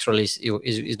the next release,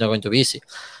 it's not going to be easy.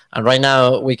 And right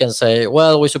now we can say,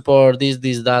 well, we support this,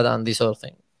 that, and this other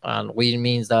thing, and we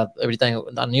means that every time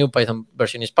a new Python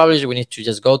version is published, we need to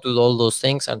just go to all those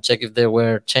things and check if they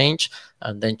were changed,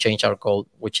 and then change our code,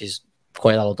 which is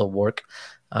quite a lot of work.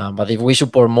 But if we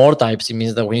support more types, it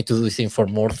means that we need to do this thing for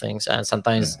more things, and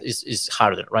sometimes it's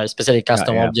harder, right? Especially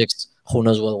custom objects. Who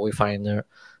knows what we find there?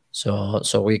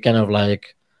 So we kind of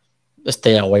like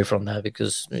stay away from that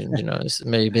because it's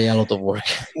maybe a lot of work.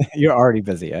 You're already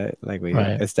busy, like we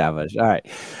established. All right,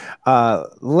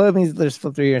 let me just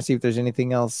flip through here and see if there's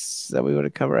anything else that we would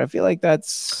have covered. I feel like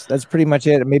that's pretty much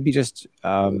it. Maybe just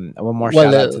one more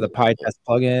shout out to the PyTest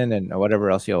plugin and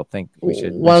whatever else you'll think we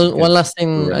should mention. One last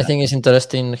thing I think is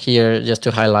interesting here, just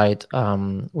to highlight,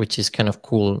 which is kind of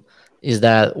cool, is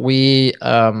that we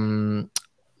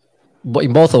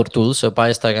in both our tools, so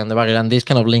PyStack and Debugging, and this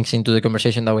kind of links into the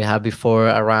conversation that we had before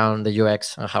around the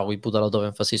UX and how we put a lot of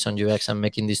emphasis on UX and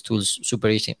making these tools super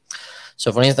easy.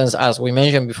 So, for instance, as we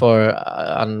mentioned before,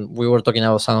 and we were talking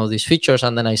about some of these features,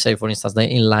 and then I say, for instance, the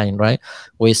inline, right?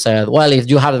 We said, well, if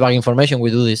you have the bug information, we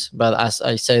do this. But as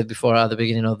I said before at the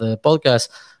beginning of the podcast,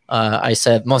 I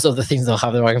said most of the things don't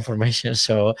have the right information.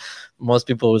 So most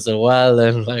people would say, well,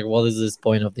 then like, what is this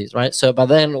point of this, right? So, but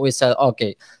then we said,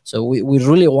 okay, so we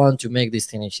really want to make this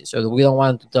thing easy. So we don't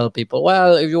want to tell people,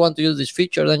 well, if you want to use this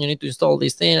feature, then you need to install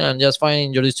this thing and just find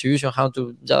in your distribution how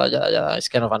to yada, yada, yada. It's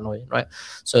kind of annoying, right?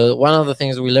 So one of the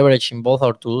things we leverage in both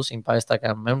our tools, in PyStack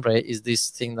and Membrane, is this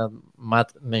thing that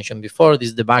Matt mentioned before,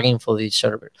 this debugging for each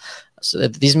server. So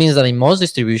this means that in most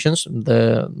distributions,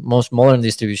 the most modern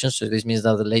distributions, so this means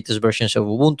that the latest versions of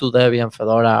Ubuntu, Debian,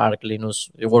 Fedora, Arch Linux,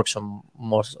 it works on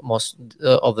most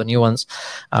of the new ones.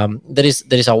 There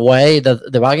is a way that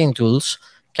debugging tools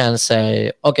can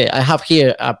say, okay, I have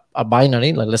here a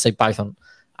binary, like let's say Python,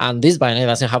 and this binary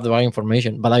doesn't have the debug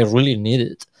information, but I really need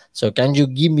it. So can you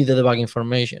give me the debug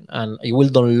information? And it will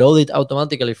download it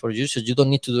automatically for you, so you don't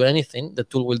need to do anything. The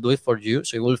tool will do it for you.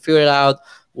 So it will figure out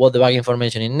what debug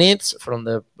information it needs from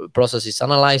the process it's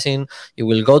analyzing. It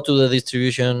will go to the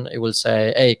distribution. It will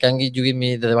say, hey, can you give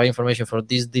me the debug information for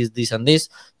this, and this?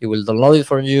 It will download it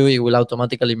for you. It will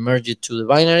automatically merge it to the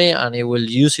binary, and it will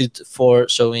use it for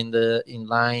showing the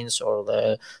inlines or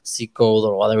the C code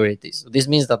or whatever it is. This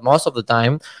means that most of the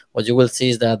time, what you will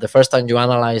see is that the first time you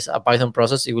analyze a Python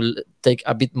process, it will take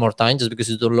a bit more time just because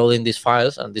it's downloading these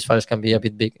files, and these files can be a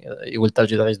bit big. It will tell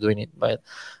you that it's doing it, but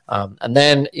and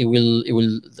then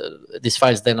these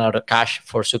files then are cached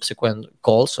for subsequent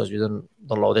calls, so you don't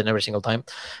download it every single time.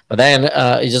 But then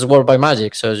it just works by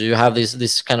magic. So you have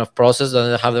this kind of process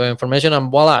that have the information,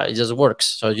 and voila, it just works.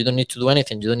 So you don't need to do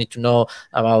anything. You don't need to know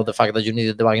about the fact that you need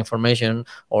the debug information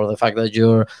or the fact that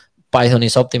your Python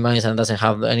is optimized and doesn't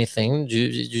have anything.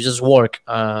 You just work.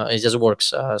 It just works.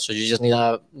 So you just need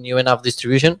a new enough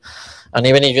distribution. And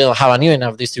even if you don't have a new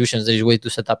enough distributions, there is a way to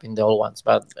set up in the old ones.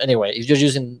 But anyway, if you're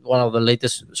using one of the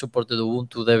latest supported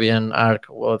Ubuntu, Debian, Arch,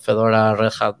 Fedora,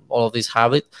 Red Hat, all of these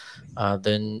have it,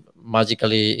 then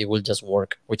magically it will just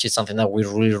work, which is something that we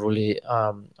really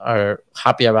are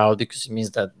happy about, because it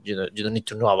means that you don't need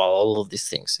to know about all of these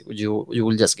things. You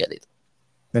will just get it.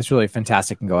 That's really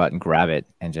fantastic, and go out and grab it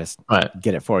and just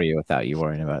get it for you without you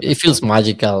worrying about it. It feels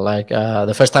magical. Like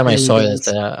the first time I saw it,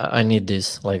 I need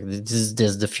this. Like this is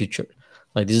just the future.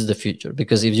 Like this is the future,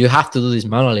 because if you have to do this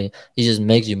manually, it just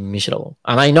makes you miserable.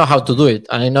 And I know how to do it,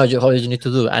 and I know how you need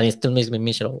to do it, and it still makes me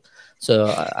miserable.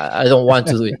 So I don't want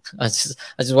to do it. I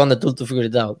just want the tool to figure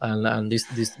it out, and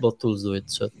these both tools do it.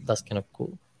 So that's kind of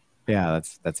cool. Yeah,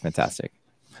 that's fantastic.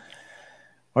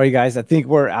 All right, guys, I think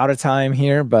we're out of time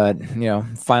here, but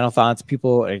final thoughts.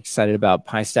 People are excited about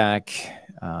PyStack.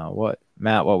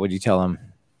 Matt, what would you tell them?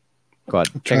 Go ahead,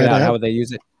 check it out. How would they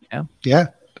use it? Yeah,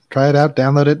 try it out,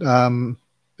 download it.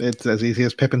 It's as easy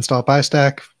as pip install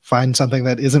PyStack. Find something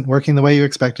that isn't working the way you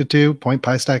expect it to, point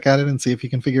PyStack at it and see if you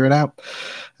can figure it out.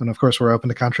 And of course, we're open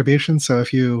to contributions. So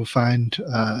if you find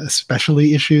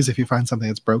especially issues, if you find something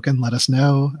that's broken, let us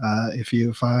know. If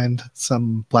you find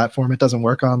some platform it doesn't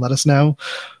work on, let us know.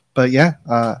 But yeah,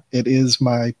 it is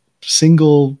my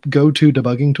single go-to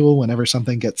debugging tool whenever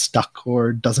something gets stuck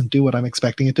or doesn't do what I'm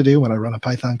expecting it to do. When I run a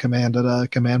Python command at a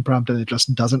command prompt and it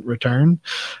just doesn't return,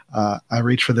 I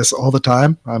reach for this all the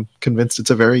time. I'm convinced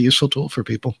it's a very useful tool for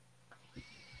people.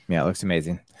 Yeah, it looks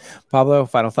amazing. Pablo,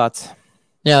 final thoughts?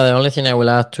 Yeah, the only thing I will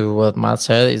add to what Matt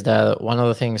said is that one of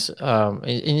the things,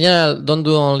 in general, don't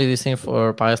do only this thing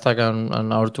for PyStack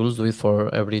and our tools, do it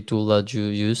for every tool that you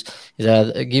use, is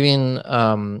that giving,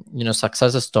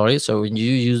 success stories. So when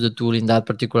you use the tool in that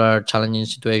particular challenging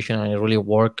situation and it really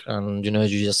works, and,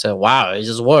 you just say, wow, it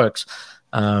just works.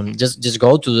 Just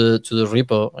go to the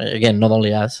repo, again, not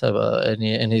only us, but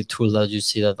any tool that you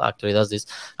see that actually does this,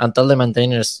 and tell the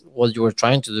maintainers what you were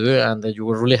trying to do and that you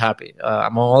were really happy.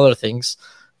 Among other things,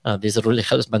 This really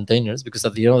helps maintainers, because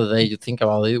at the end of the day, you think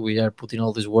about it, we are putting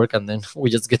all this work and then we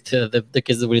just get the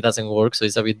case that it doesn't work. So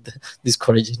it's a bit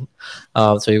discouraging.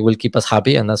 So it will keep us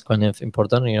happy, and that's kind of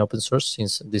important in open source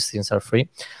since these things are free.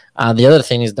 The other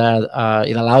thing is that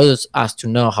it allows us to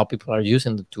know how people are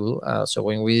using the tool. So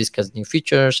when we discuss new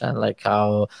features and like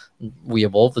how we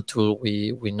evolve the tool,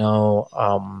 we know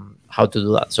how to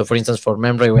do that. So for instance, for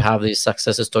memory, we have this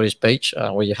success stories page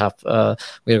where you have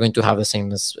we are going to have the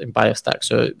same as in PyStack.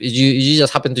 So if you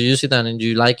just happen to use it and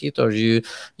you like it, or you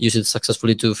use it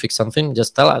successfully to fix something,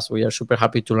 just tell us. We are super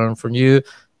happy to learn from you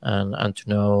and to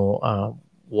know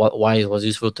why it was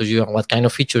useful to you and what kind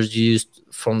of features you used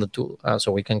from the tool,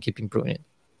 so we can keep improving it.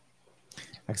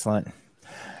 Excellent.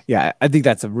 Yeah, I think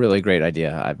that's a really great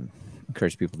idea. I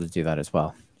encourage people to do that as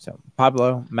well. So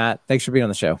Pablo, Matt, thanks for being on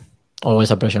the show.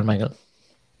 Always a pleasure, Michael.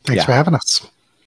 Thanks for having us.